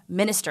sons of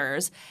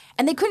ministers,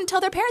 and they couldn't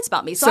tell their parents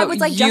about me. So I was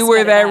like, you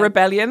were their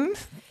rebellion?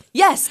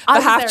 Yes.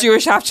 The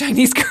half-Jewish,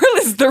 half-Chinese girl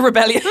is the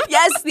rebellion.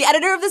 Yes, the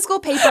editor of the school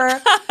paper.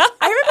 I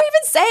remember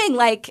even saying,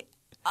 like,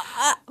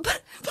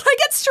 but I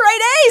get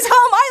straight A's.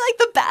 How am I, like,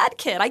 the bad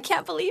kid? I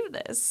can't believe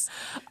this.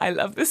 I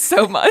love this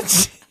so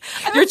much.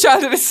 Your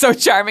childhood is so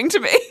charming to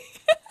me.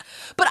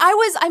 But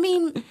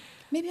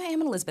maybe I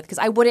am an Elizabeth because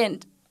I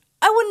wouldn't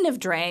have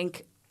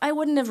drank. I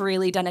wouldn't have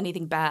really done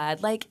anything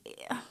bad. Like,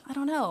 I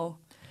don't know.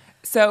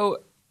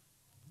 So,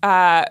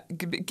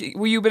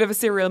 were you a bit of a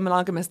serial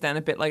monogamist then,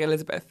 a bit like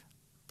Elizabeth?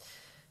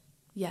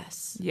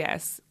 Yes.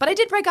 Yes. But I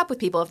did break up with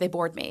people if they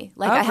bored me.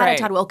 Like, Oh, I had a great.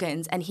 Todd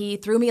Wilkins, and he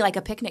threw me, like,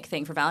 a picnic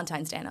thing for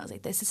Valentine's Day, and I was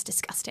like, this is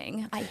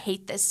disgusting. I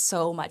hate this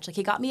so much. Like,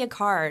 he got me a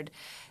card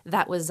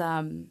that was,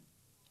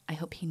 I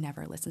hope he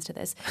never listens to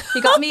this.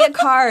 He got me a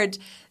card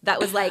that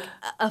was, like,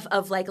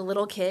 of like,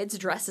 little kids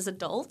dressed as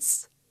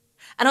adults.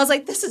 And I was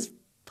like, this is,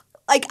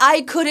 like,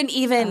 I couldn't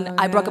even,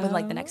 I broke up with him,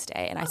 like, the next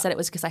day, and I said it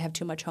was because I have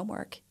too much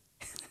homework.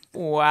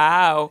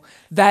 Wow.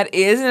 That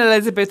is an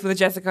Elizabeth with a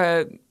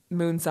Jessica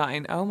moon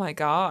sign. Oh, my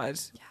God.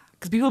 Yeah.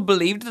 Because people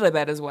believed it, I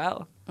bet, as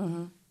well.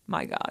 Mm-hmm.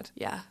 My God.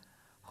 Yeah.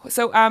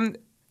 So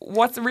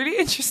what's really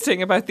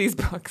interesting about these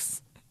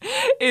books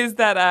is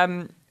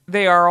that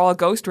they are all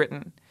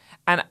ghostwritten.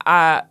 And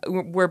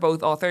we're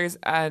both authors.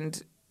 And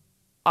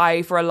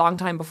I, for a long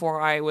time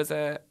before I was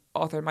a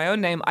author in my own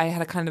name, I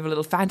had a kind of a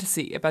little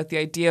fantasy about the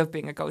idea of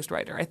being a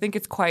ghostwriter. I think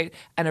it's quite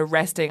an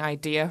arresting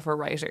idea for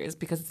writers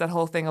because it's that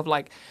whole thing of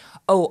like,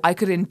 oh, I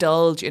could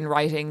indulge in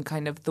writing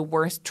kind of the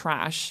worst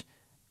trash,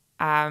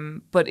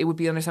 but it would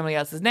be under somebody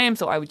else's name,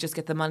 so I would just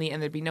get the money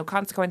and there'd be no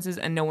consequences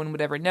and no one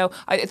would ever know.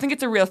 I think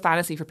it's a real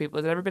fantasy for people.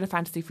 Has it ever been a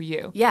fantasy for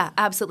you? Yeah,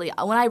 absolutely.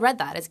 When I read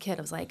that as a kid,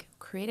 I was like,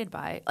 created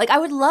by, like, I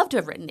would love to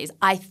have written these.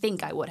 I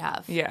think I would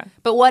have. Yeah.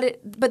 But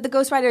the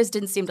ghostwriters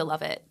didn't seem to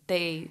love it.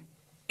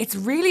 It's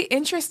really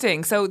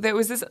interesting. So there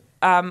was this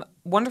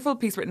wonderful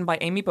piece written by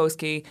Amy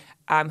Boesky,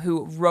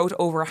 who wrote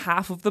over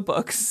half of the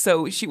books.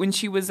 So she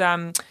was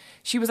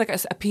like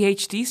a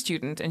PhD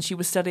student, and she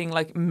was studying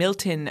like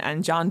Milton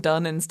and John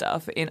Donne and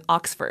stuff in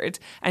Oxford.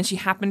 And she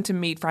happened to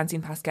meet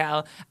Francine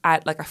Pascal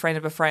at like a friend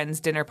of a friend's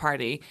dinner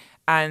party,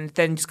 and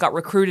then just got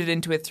recruited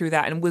into it through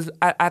that, and was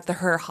at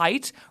her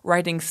height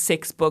writing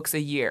 6 books a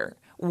year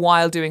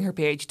while doing her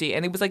PhD.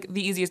 And it was like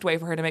the easiest way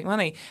for her to make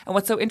money. And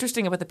what's so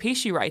interesting about the piece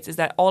she writes is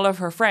that all of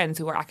her friends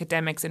who are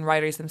academics and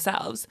writers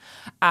themselves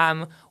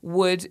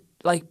would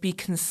like be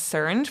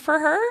concerned for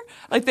her.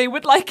 Like they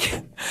would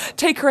like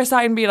take her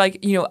aside and be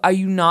like, you know, are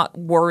you not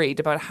worried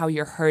about how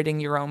you're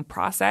hurting your own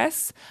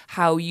process?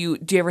 Do you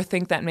ever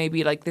think that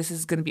maybe like this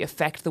is going to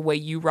affect the way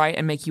you write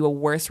and make you a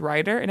worse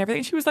writer and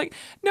everything? She was like,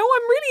 no,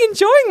 I'm really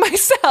enjoying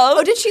myself.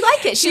 Oh, did she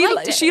like it? She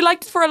liked it. She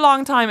liked it for a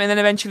long time and then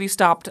eventually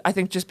stopped, I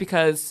think just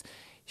because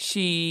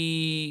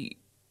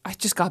I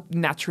just got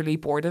naturally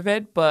bored of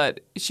it, but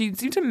she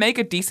seemed to make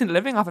a decent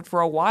living off it for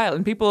a while,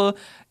 and people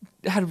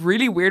had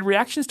really weird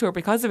reactions to her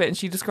because of it. And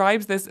she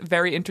describes this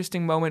very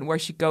interesting moment where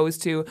she goes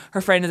to,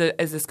 her friend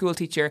is a school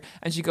teacher,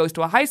 and she goes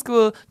to a high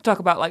school to talk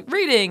about like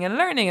reading and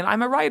learning, and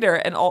I'm a writer,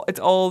 and it's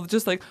all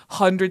just like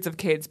hundreds of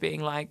kids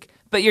being like,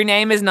 but your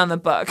name isn't on the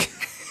book.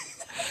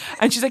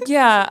 And she's like,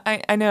 yeah,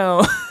 I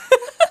know.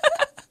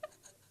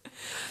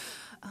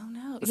 Oh,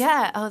 no.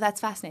 Yeah. Oh, that's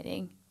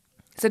fascinating.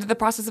 So did the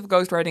process of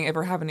ghostwriting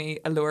ever have any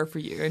allure for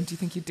you? And do you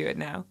think you'd do it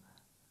now?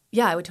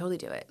 Yeah, I would totally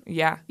do it.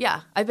 Yeah.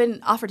 Yeah. I've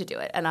been offered to do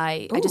it, and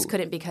I just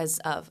couldn't because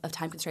of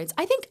time constraints.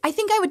 I think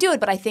I would do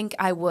it, but I think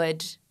I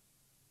would.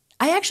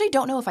 I actually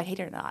don't know if I'd hate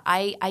it or not.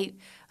 I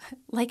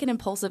like an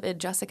impulsive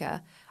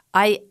Jessica.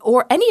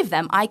 Or any of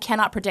them, I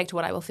cannot predict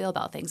what I will feel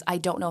about things. I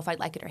don't know if I'd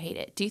like it or hate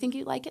it. Do you think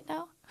you'd like it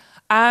now?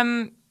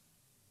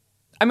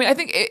 I mean, I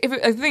think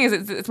the thing is,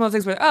 it's one of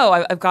those things where,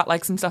 I've got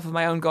like some stuff of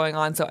my own going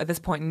on, so at this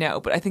point, no.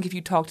 But I think if you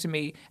talked to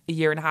me a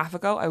year and a half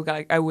ago,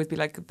 I would be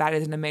like, that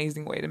is an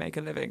amazing way to make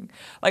a living.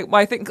 Like,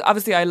 I think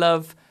obviously I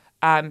love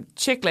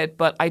chick lit,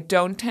 but I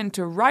don't tend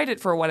to write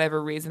it for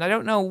whatever reason. I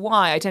don't know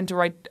why. I tend to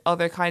write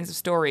other kinds of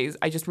stories.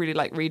 I just really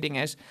like reading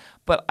it.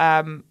 But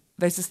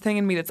there's this thing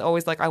in me that's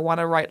always like, I want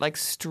to write like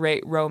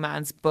straight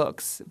romance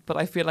books, but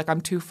I feel like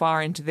I'm too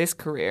far into this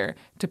career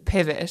to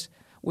pivot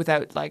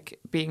without like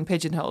being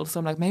pigeonholed. So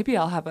I'm like, maybe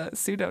I'll have a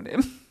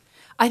pseudonym.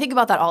 I think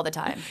about that all the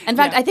time. In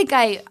fact, I think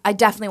I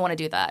definitely want to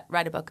do that,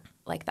 write a book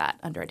like that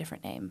under a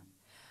different name.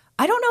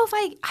 I don't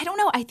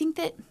know. I think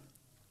that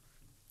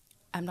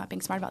I'm not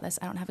being smart about this.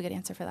 I don't have a good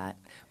answer for that.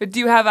 But do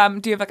you have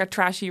like a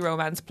trashy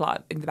romance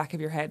plot in the back of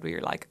your head where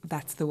you're like,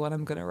 that's the one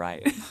I'm going to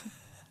write?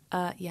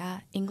 Yeah.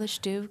 English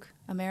Duke,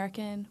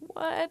 American.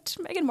 What?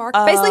 Meghan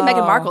Markle. Basically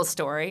Meghan Markle's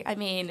story. I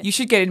mean. You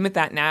should get in with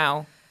that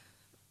now.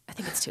 I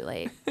think it's too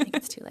late.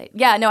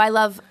 Yeah, no, I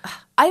don't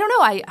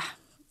know.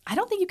 I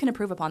don't think you can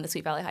improve upon the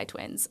Sweet Valley High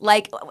twins.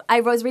 Like,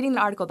 I was reading an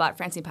article about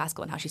Francine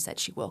Pascal and how she said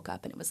she woke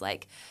up and it was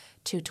like,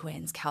 2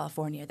 twins,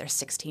 California, they're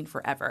 16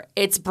 forever.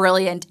 It's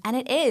brilliant. And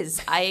it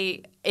is.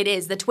 It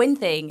is. The twin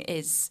thing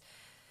is.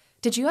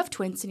 Did you have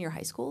twins in your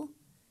high school?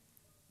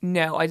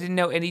 No, I didn't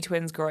know any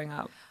twins growing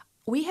up.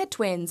 We had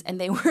twins and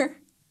they were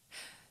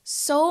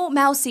so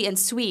mousy and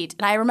sweet.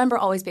 And I remember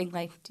always being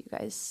like, do you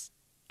guys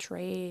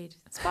trade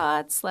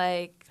spots?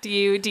 Like, do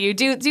you do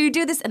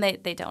this? And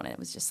they don't. And it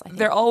was just like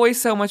They're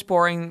always so much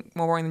more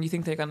boring than you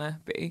think they're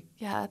gonna be.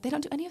 yeah, they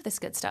don't do any of this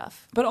good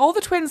stuff. But all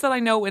the twins that I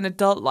know in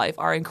adult life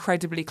are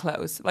incredibly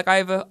close. Like I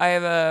have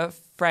a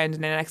friend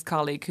and an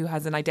ex-colleague who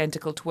has an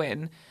identical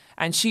twin,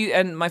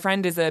 and my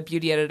friend is a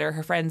beauty editor.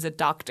 Her friend's a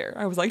doctor.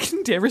 I was like, do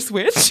you ever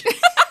switch?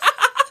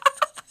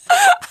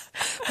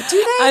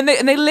 Do they?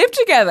 And they live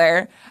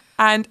together,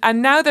 and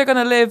now they're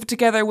gonna live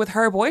together with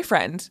her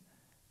boyfriend.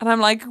 And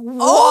I'm like,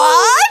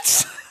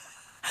 what?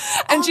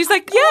 And she's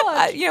like,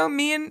 yeah,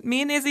 me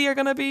and Izzy are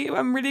gonna be.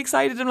 I'm really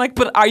excited. I'm like,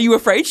 but are you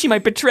afraid she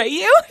might betray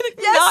you?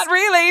 Yes. Not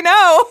really.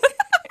 No.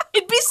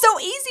 It'd be so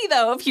easy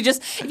though if you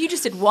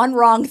just did one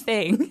wrong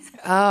thing.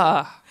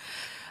 Oh,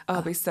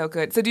 it'd be so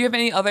good. So do you have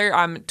any other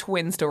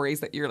twin stories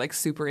that you're like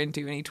super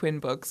into? Any twin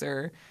books,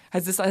 or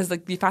has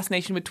like the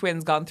fascination with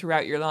twins gone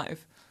throughout your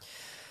life?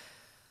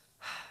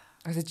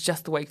 Or is it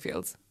just the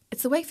Wakefields?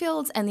 It's the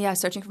Wakefields and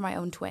searching for my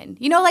own twin.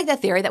 You know, like that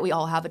theory that we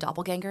all have a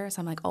doppelganger. So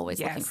I'm like always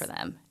looking for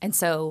them. And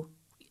so,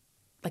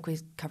 like we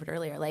covered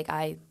earlier, like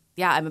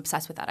I'm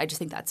obsessed with that. I just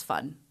think that's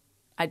fun.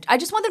 I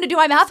just want them to do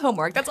my math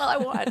homework. That's all I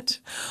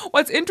want.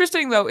 What's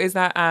interesting though is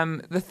that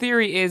the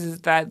theory is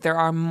that there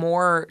are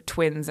more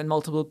twins and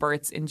multiple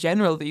births in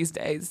general these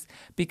days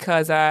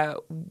because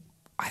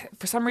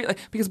for some reason,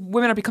 because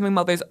women are becoming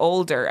mothers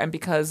older, and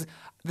because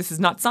this is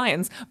not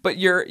science, but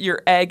your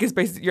eggs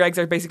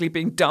are basically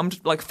being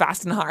dumped like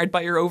fast and hard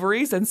by your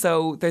ovaries, and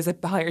so there's a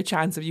higher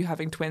chance of you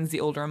having twins the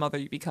older a mother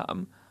you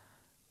become.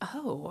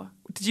 Oh,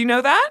 did you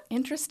know that?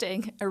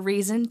 interesting. A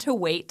reason to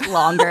wait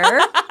longer.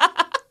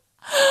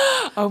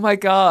 Oh my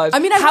god! I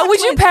mean, how would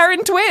you twins.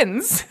 parent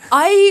twins?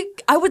 I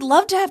would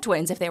love to have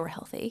twins if they were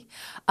healthy.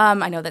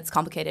 I know that's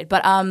complicated,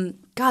 but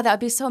God, that would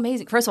be so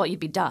amazing. First of all, you'd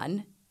be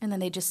done, and then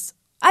they just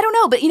I don't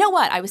know, but you know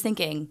what? I was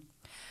thinking,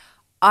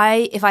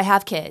 if I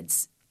have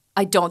kids,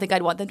 I don't think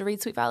I'd want them to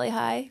read Sweet Valley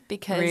High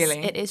because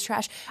it is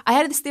trash. I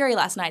had this theory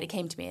last night. It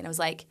came to me, and I was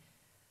like,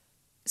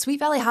 Sweet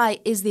Valley High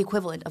is the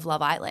equivalent of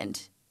Love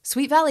Island.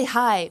 Sweet Valley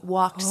High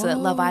walked so that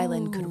Love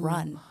Island could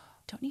run.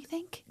 Don't you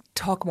think?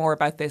 Talk more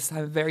about this.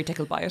 I'm very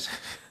tickled by it.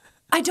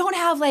 I don't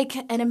have like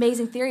an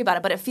amazing theory about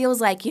it, but it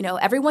feels like,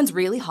 everyone's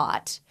really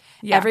hot.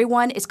 Yeah.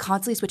 Everyone is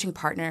constantly switching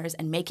partners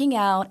and making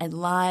out and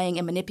lying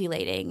and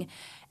manipulating.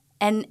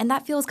 And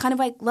that feels kind of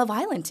like Love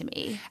Island to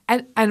me.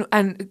 And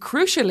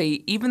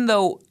crucially, even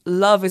though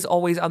love is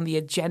always on the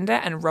agenda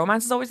and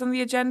romance is always on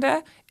the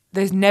agenda,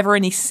 there's never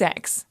any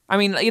sex. I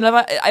mean,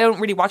 I don't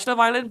really watch Love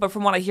Island, but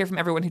from what I hear from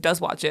everyone who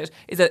does watch it,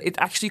 is that it's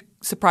actually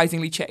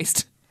surprisingly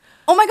chaste.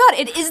 Oh my God,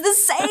 it is the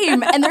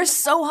same. And they're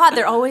so hot.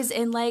 They're always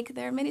in like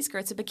their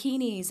miniskirts and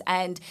bikinis.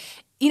 And,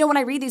 when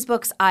I read these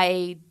books,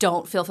 I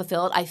don't feel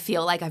fulfilled. I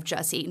feel like I've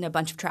just eaten a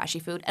bunch of trashy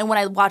food. And when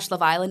I watch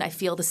Love Island, I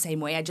feel the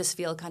same way. I just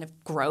feel kind of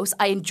gross.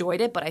 I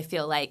enjoyed it, but I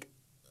feel like,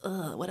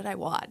 ugh, what did I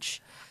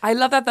watch? I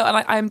love that though.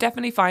 And I'm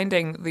definitely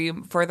finding the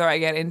further I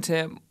get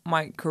into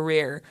my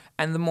career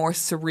and the more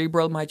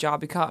cerebral my job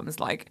becomes.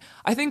 Like,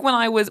 I think when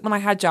I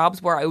had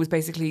jobs where I was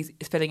basically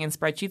filling in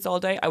spreadsheets all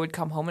day, I would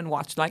come home and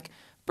watch like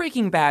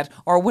Breaking Bad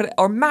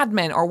or Mad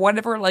Men or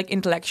whatever like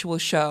intellectual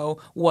show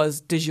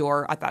was du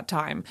jour at that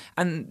time.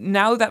 And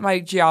now that my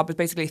job is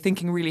basically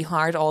thinking really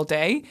hard all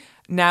day,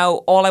 now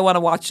all I want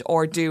to watch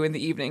or do in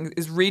the evening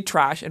is read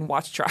trash and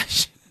watch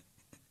trash.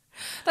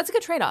 That's a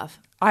good trade-off.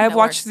 I have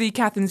watched the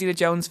Catherine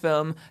Zeta-Jones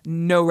film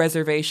No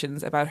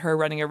Reservations about her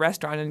running a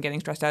restaurant and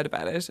getting stressed out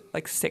about it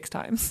like 6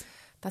 times.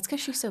 That's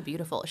because she's so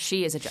beautiful.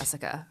 She is a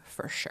Jessica,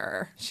 for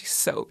sure. She's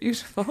so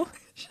beautiful.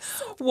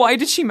 Why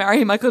did she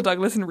marry Michael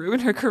Douglas and ruin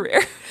her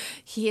career?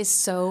 He is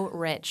so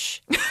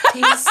rich.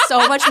 He has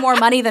so much more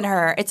money than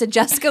her. It's a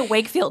Jessica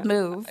Wakefield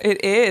move.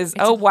 It is.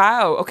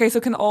 Wow. Okay, so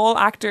can all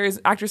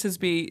actresses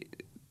be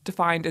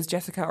defined as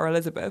Jessica or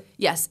Elizabeth?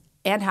 Yes.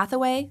 Anne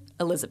Hathaway,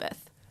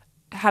 Elizabeth.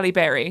 Halle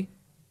Berry.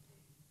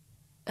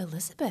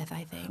 Elizabeth,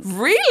 I think.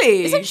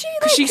 Really? Isn't she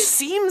Because like... she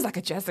seems like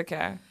a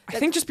Jessica. I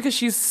think just because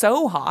she's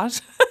so hot.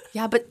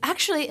 Yeah, but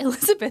actually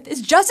Elizabeth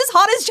is just as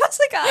hot as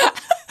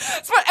Jessica.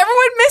 That's what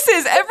everyone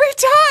misses every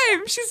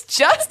time. She's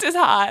just as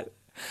hot.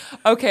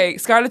 Okay,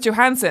 Scarlett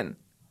Johansson.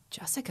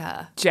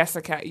 Jessica,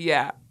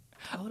 yeah.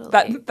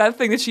 Totally.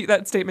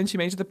 That statement she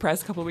made to the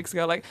press a couple of weeks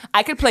ago, like,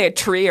 I could play a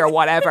tree or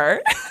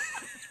whatever.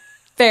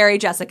 Very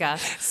Jessica.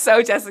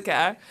 So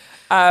Jessica.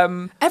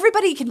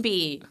 Everybody can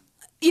be...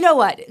 You know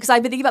what? Because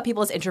I've been thinking about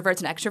people as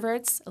introverts and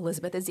extroverts.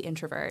 Elizabeth is the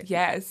introvert.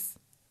 Yes.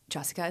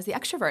 Jessica is the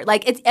extrovert.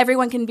 Like,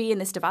 everyone can be in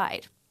this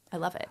divide. I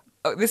love it.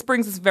 This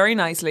brings us very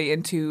nicely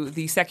into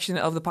the section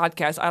of the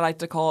podcast I like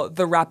to call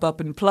the wrap up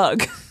and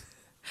plug.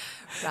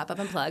 Wrap up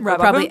and plug. Wrap up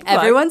Probably and plug.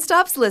 everyone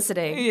stops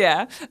listening.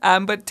 Yeah.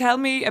 But tell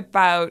me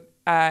about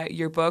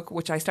your book,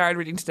 which I started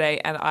reading today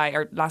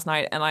or last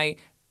night, and I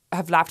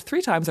have laughed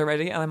 3 times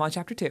already, and I'm on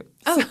chapter 2.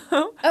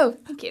 Oh,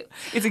 thank you.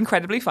 It's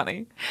incredibly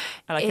funny.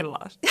 I like it a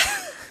lot.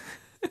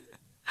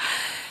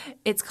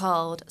 It's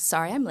called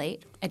Sorry I'm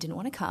Late. I Didn't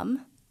Want to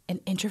Come. An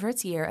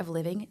Introvert's Year of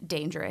Living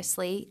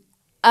Dangerously.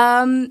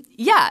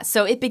 Yeah,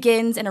 so it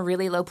begins in a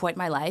really low point in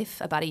my life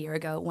about a year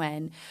ago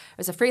when I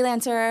was a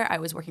freelancer. I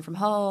was working from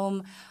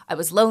home. I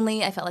was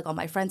lonely. I felt like all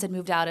my friends had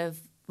moved out of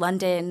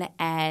London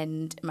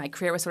and my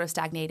career was sort of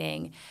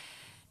stagnating.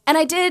 And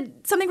I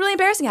did something really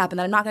embarrassing happen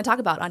that I'm not going to talk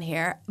about on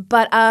here.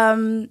 But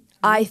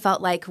I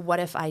felt like, what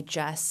if I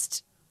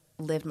just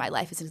lived my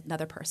life as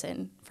another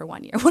person for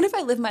 1 year? What if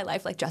I lived my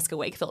life like Jessica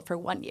Wakefield for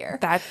 1 year?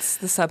 That's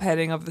the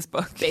subheading of this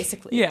book.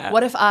 Basically. Yeah.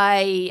 What if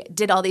I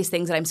did all these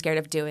things that I'm scared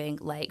of doing,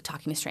 like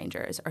talking to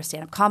strangers or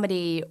stand-up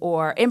comedy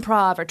or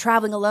improv or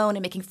traveling alone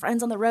and making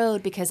friends on the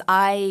road, because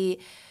I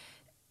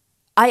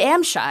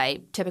am shy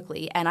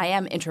typically and I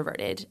am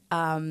introverted.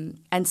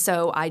 And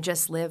so I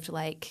just lived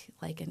like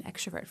an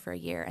extrovert for a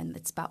year, and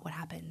it's about what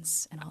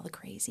happens and all the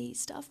crazy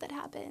stuff that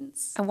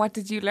happens. And what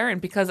did you learn?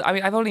 Because I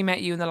mean, I've only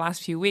met you in the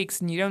last few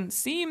weeks and you don't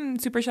seem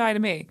super shy to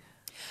me.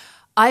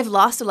 I've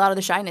lost a lot of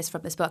the shyness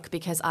from this book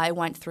because I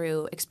went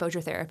through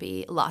exposure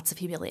therapy, lots of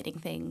humiliating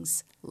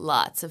things,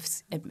 lots of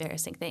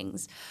embarrassing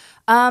things.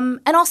 And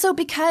also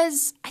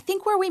because I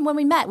think when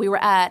we met, we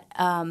were at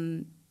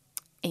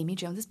Amy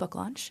Jones's book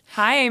launch.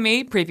 Hi,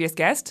 Amy, previous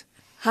guest.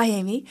 Hi,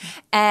 Amy.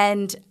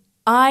 And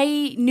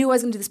I knew I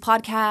was going to do this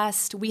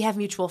podcast. We have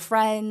mutual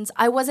friends.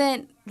 I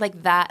wasn't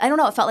like that. I don't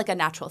know. It felt like a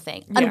natural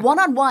thing. Yeah. And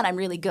one-on-one, I'm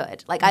really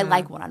good. Like I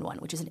like one-on-one,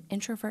 which is an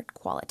introvert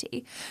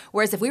quality.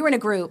 Whereas if we were in a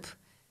group,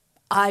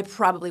 I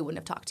probably wouldn't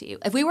have talked to you.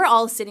 If we were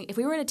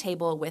at a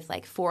table with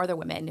like 4 other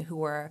women who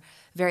were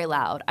very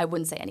loud, I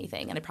wouldn't say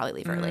anything and I'd probably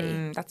leave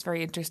early. That's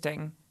very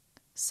interesting.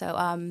 So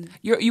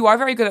You are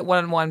very good at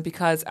one-on-one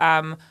because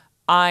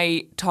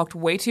I talked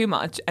way too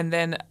much and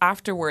then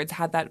afterwards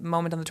had that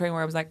moment on the train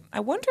where I was like, I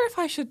wonder if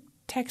I should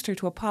text her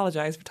to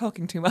apologize for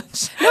talking too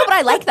much. No, but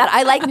I like that.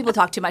 I like when people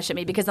talk too much to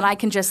me because then I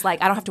can just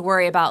like, I don't have to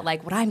worry about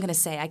like what I'm going to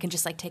say. I can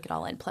just like take it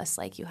all in. Plus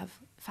like you have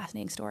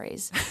fascinating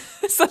stories.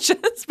 Such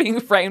as being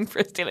framed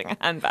for stealing a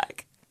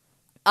handbag.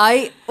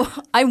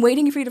 I'm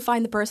waiting for you to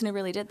find the person who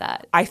really did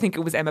that. I think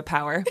it was Emma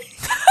Power.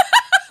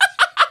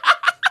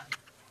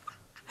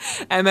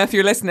 Emma, if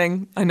you're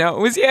listening, I know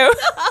it was you.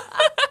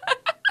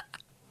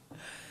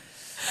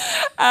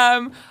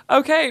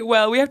 Okay,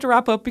 well, we have to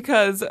wrap up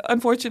because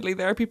unfortunately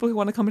there are people who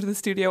want to come into the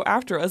studio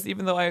after us,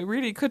 even though I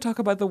really could talk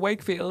about the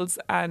Wakefields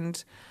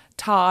and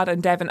Todd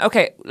and Devin.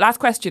 Okay, last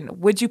question.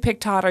 Would you pick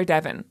Todd or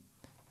Devin?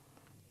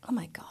 Oh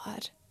my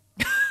God.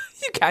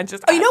 You can't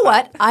just Oh, you know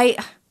ask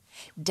what?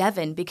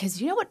 Devin, because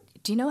you know what?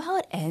 Do you know how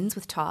it ends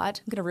with Todd?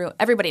 I'm going to ruin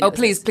everybody knows Oh,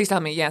 please, this. please tell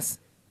me. Yes.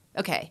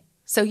 Okay.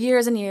 So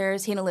years and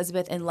years, he and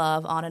Elizabeth in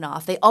love, on and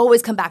off. They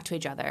always come back to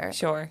each other.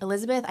 Sure.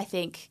 Elizabeth, I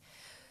think,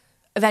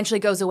 eventually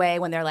goes away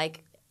when they're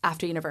like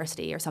after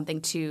university or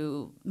something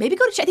to maybe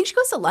go to, I think she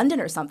goes to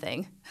London or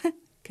something.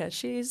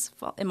 Because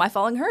am I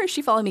following her or is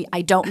she following me?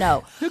 I don't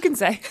know. Who can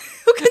say?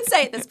 Who can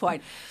say at this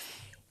point?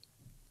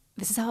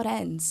 This is how it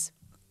ends.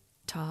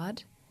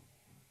 Todd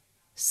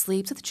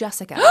sleeps with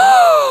Jessica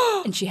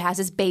and she has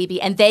his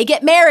baby and they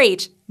get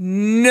married.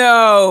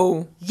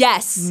 No.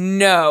 Yes.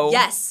 No.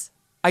 Yes.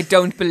 I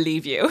don't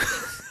believe you.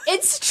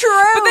 It's true.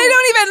 But they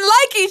don't even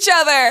like each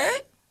other.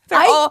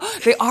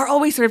 They are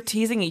always sort of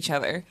teasing each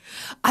other.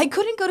 I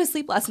couldn't go to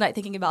sleep last night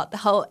thinking about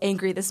how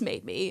angry this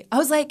made me. I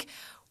was like,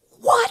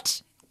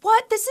 what?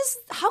 What?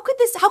 How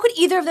could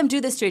either of them do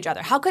this to each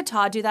other? How could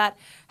Todd do that?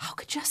 How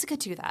could Jessica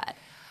do that?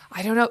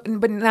 I don't know,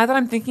 but now that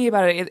I'm thinking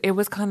about it, it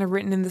was kind of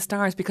written in the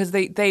stars because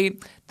they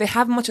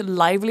have much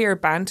livelier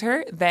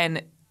banter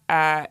than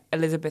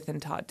Elizabeth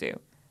and Todd do.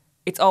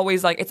 It's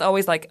always like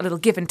a little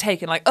give and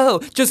take and like, oh,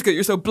 Jessica,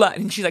 you're so blunt,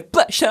 and she's like,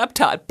 shut up,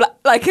 Todd, blah.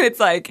 Like, and it's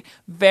like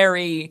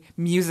very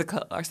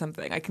musical or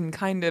something. I can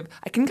kind of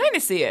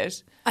see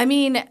it. I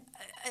mean,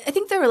 I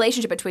think the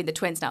relationship between the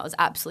twins now is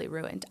absolutely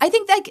ruined. I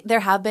think like there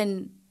have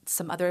been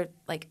some other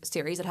like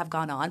series that have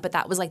gone on, but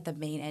that was like the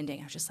main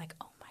ending. I was just like,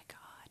 oh my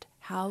God,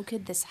 how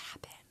could this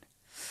happen?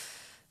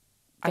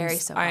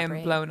 I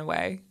am blown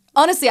away.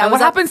 Honestly, what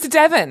happens to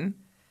Devin?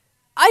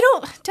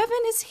 Devin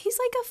he's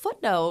like a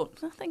footnote.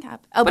 Nothing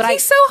happened. Oh, but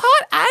he's so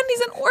hot and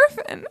he's an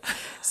orphan.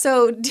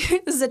 So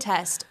this is a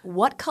test.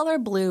 What color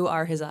blue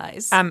are his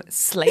eyes?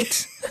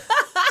 Slate.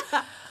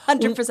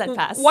 100%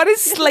 pass. What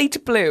is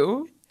slate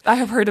blue? I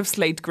have heard of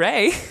slate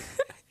gray.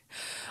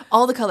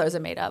 All the colors are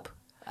made up,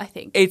 I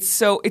think. It's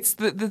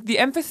the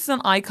emphasis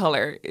on eye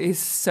color is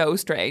so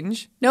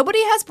strange.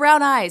 Nobody has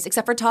brown eyes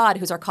except for Todd,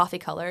 who's our coffee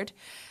colored.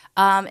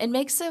 It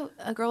makes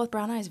a girl with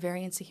brown eyes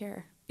very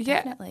insecure.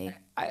 Yeah. Definitely.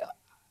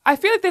 I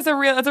feel like there's a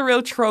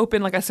real trope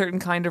in like a certain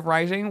kind of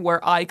writing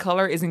where eye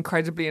color is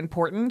incredibly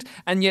important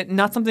and yet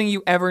not something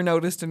you ever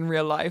noticed in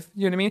real life.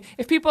 You know what I mean?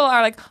 If people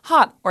are like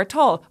hot or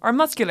tall or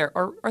muscular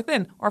or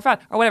thin or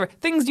fat or whatever,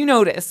 things you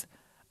notice.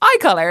 Eye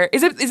color,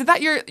 is it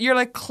that you're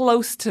like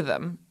close to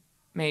them?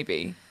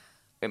 Maybe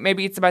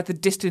it's about the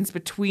distance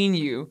between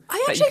you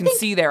that you can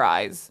see their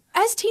eyes.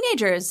 As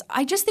teenagers,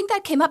 I just think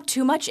that came up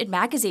too much in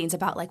magazines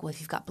about like, well, if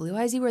you've got blue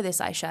eyes, you wear this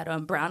eyeshadow,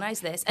 and brown eyes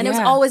this. And it was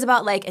always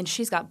about like, and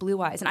she's got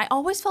blue eyes. And I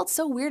always felt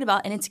so weird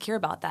about and insecure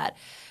about that.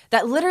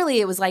 That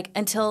literally it was like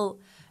until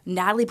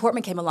Natalie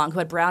Portman came along who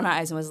had brown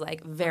eyes and was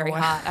like very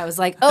hot. I was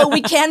like, oh,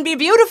 we can be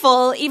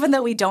beautiful even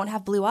though we don't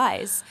have blue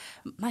eyes.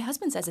 My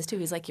husband says this too.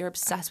 He's like, you're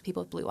obsessed with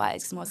people with blue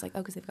eyes. Because I'm always like, oh,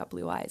 because they've got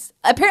blue eyes.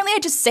 Apparently I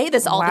just say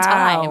this all the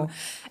time.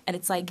 And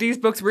it's like. These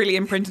books really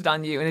imprinted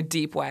on you in a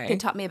deep way. They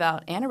taught me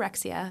about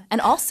anorexia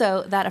and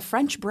also that a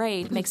French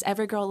braid makes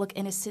every girl look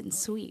innocent and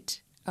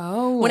sweet.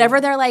 Oh.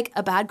 Whenever they're like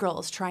a bad girl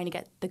is trying to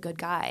get the good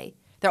guy,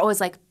 they're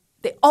always like,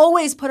 they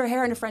always put her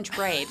hair in a French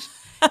braid.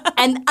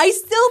 And I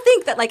still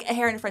think that like a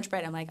hair in a French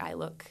braid, I'm like, I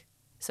look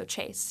so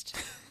chaste.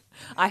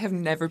 I have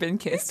never been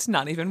kissed,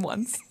 not even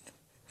once.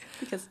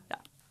 Because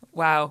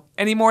wow.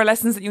 Any more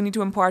lessons that you need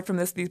to impart from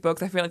these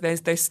books? I feel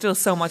like there's still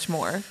so much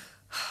more.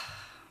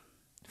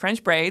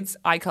 French braids,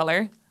 eye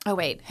color. Oh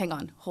wait, hang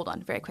on, hold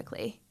on, very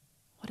quickly.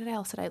 What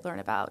else did I learn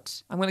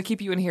about? I'm going to keep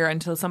you in here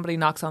until somebody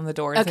knocks on the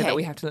door and say that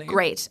we have to leave.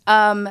 Great.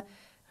 That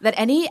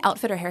any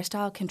outfit or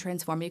hairstyle can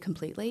transform you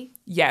completely.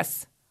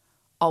 Yes.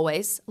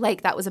 Always.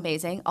 Like, that was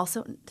amazing.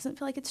 Also, doesn't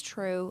feel like it's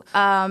true.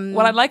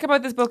 What I like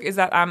about this book is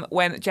that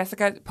when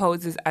Jessica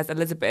poses as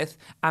Elizabeth,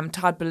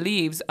 Todd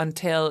believes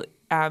until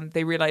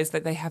they realize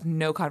that they have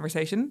no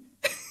conversation.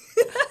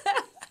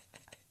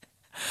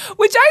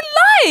 Which I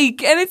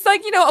like. And it's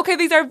like, okay,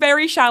 these are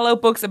very shallow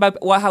books about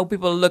how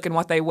people look and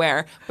what they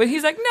wear. But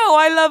he's like, no,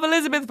 I love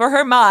Elizabeth for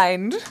her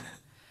mind.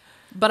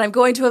 But I'm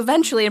going to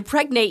eventually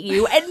impregnate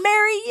you and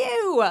marry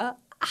you.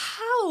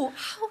 How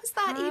is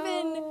that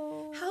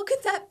even? How could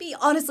that be?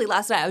 Honestly,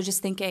 last night I was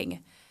just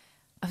thinking,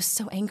 I was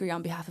so angry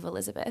on behalf of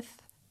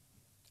Elizabeth.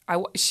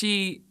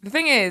 The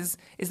thing is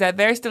that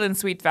they're still in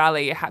Sweet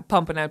Valley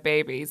pumping out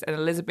babies, and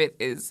Elizabeth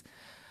is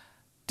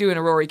doing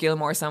a Rory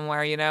Gilmore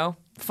somewhere,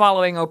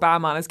 following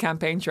Obama on his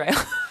campaign trail.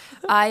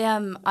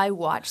 I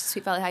watched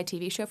Sweet Valley High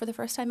TV show for the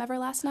first time ever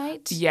last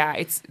night. Yeah,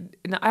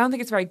 I don't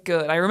think it's very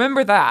good. I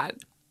remember that.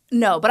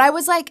 No, but I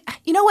was like,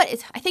 you know what?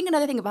 I think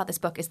another thing about this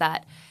book is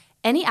that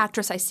any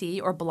actress I see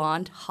or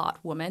blonde, hot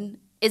woman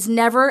is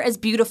never as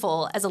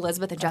beautiful as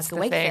Elizabeth and Jessica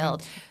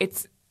Wakefield.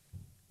 It's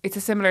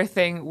a similar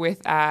thing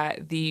with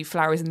the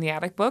Flowers in the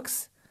Attic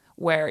books.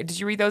 Did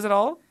you read those at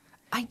all?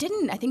 I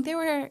didn't. I think they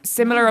were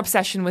similar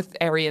obsession with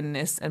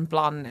Aryanness and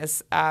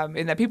blondness.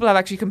 In that people have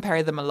actually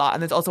compared them a lot,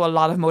 and there's also a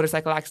lot of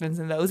motorcycle accidents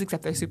in those,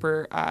 except they're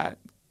super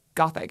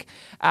gothic.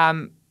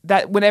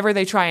 That whenever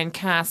they try and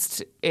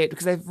cast it,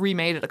 because they've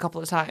remade it a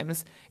couple of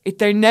times,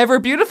 they're never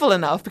beautiful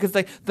enough because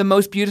like the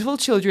most beautiful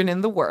children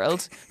in the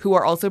world who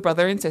are also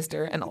brother and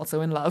sister and also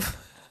in love.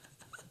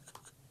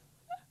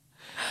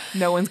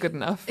 No one's good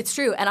enough. It's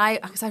true. And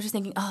because I was just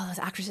thinking, oh, those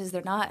actresses,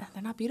 they're not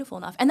beautiful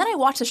enough. And then I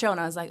watched the show and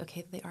I was like,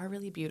 okay, they are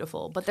really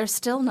beautiful, but they're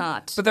still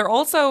not. But they're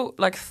also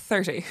like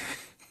 30.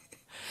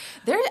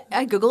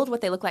 I Googled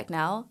what they look like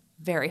now.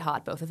 Very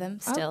hot, both of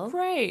them still. Oh,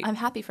 great. I'm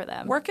happy for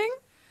them. Working?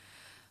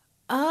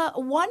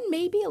 One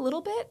maybe a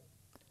little bit.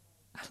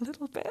 A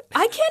little bit?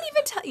 I can't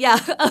even tell. Yeah,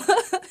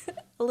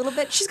 a little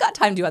bit. She's got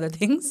time to do other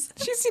things.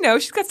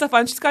 She's got stuff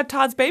on. She's got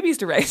Todd's babies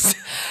to raise.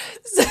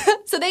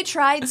 So they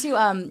tried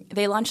to,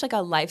 they launched like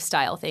a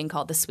lifestyle thing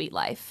called The Sweet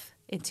Life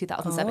in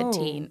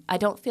 2017. Oh. I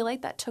don't feel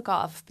like that took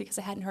off because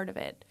I hadn't heard of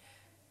it.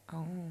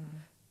 Oh,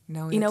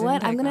 no. You know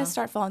what? I'm going to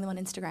start following them on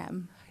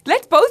Instagram.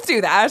 Let's both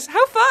do that.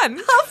 How fun.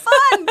 How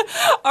fun.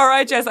 All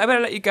right, Jess, I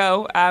better let you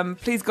go.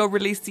 Please go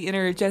release the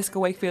inner Jessica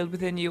Wakefield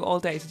within you all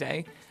day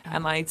today.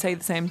 And I'd say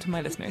the same to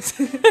my listeners.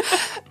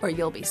 Or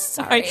you'll be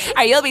sorry.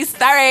 Or you'll be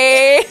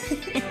sorry.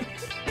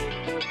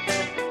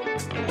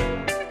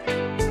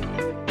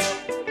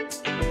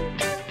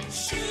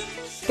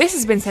 This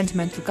has been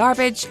Sentimental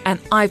Garbage, and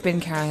I've been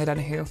Caroline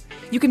O'Donoghue.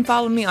 You can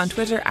follow me on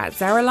Twitter at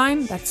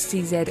Zaraline, that's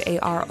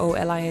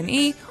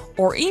CZAROLINE,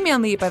 or email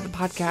me about the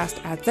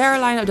podcast at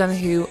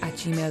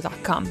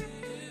zaralineodonoghue@gmail.com.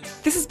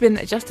 This has been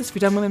a Justice for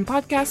Dumb Women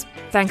podcast.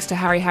 Thanks to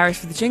Harry Harris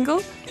for the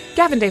jingle,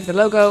 Gavin Day for the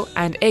logo,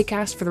 and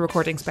Acast for the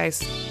recording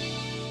space.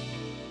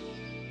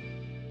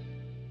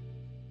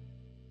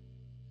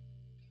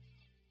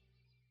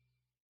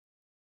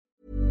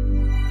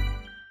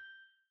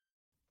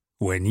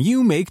 When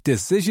you make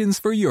decisions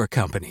for your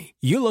company,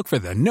 you look for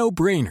the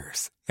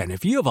no-brainers. And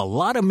if you have a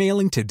lot of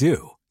mailing to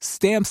do,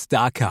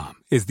 Stamps.com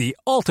is the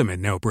ultimate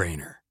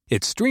no-brainer.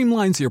 It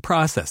streamlines your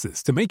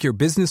processes to make your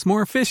business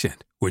more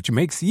efficient, which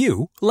makes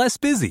you less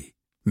busy.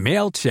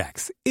 Mail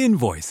checks,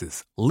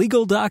 invoices,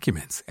 legal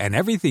documents, and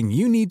everything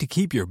you need to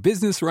keep your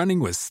business running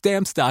with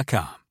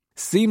Stamps.com.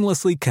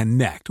 Seamlessly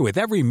connect with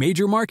every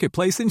major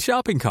marketplace and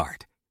shopping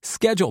cart.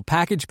 Schedule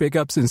package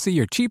pickups and see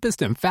your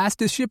cheapest and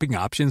fastest shipping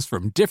options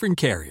from different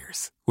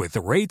carriers. With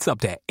rates up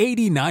to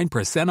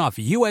 89% off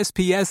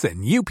USPS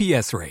and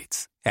UPS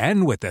rates.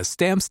 And with the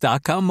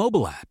Stamps.com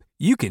mobile app,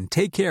 you can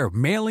take care of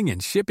mailing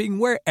and shipping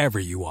wherever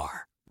you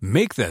are.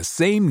 Make the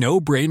same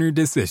no-brainer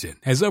decision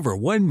as over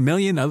 1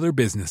 million other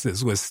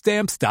businesses with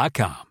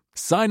Stamps.com.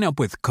 Sign up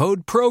with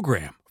code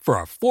PROGRAM for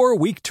a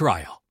 4-week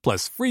trial,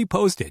 plus free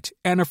postage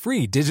and a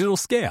free digital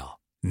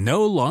scale.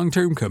 No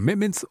long-term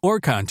commitments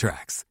or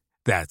contracts.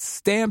 That's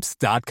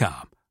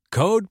Stamps.com.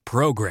 Code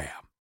PROGRAM.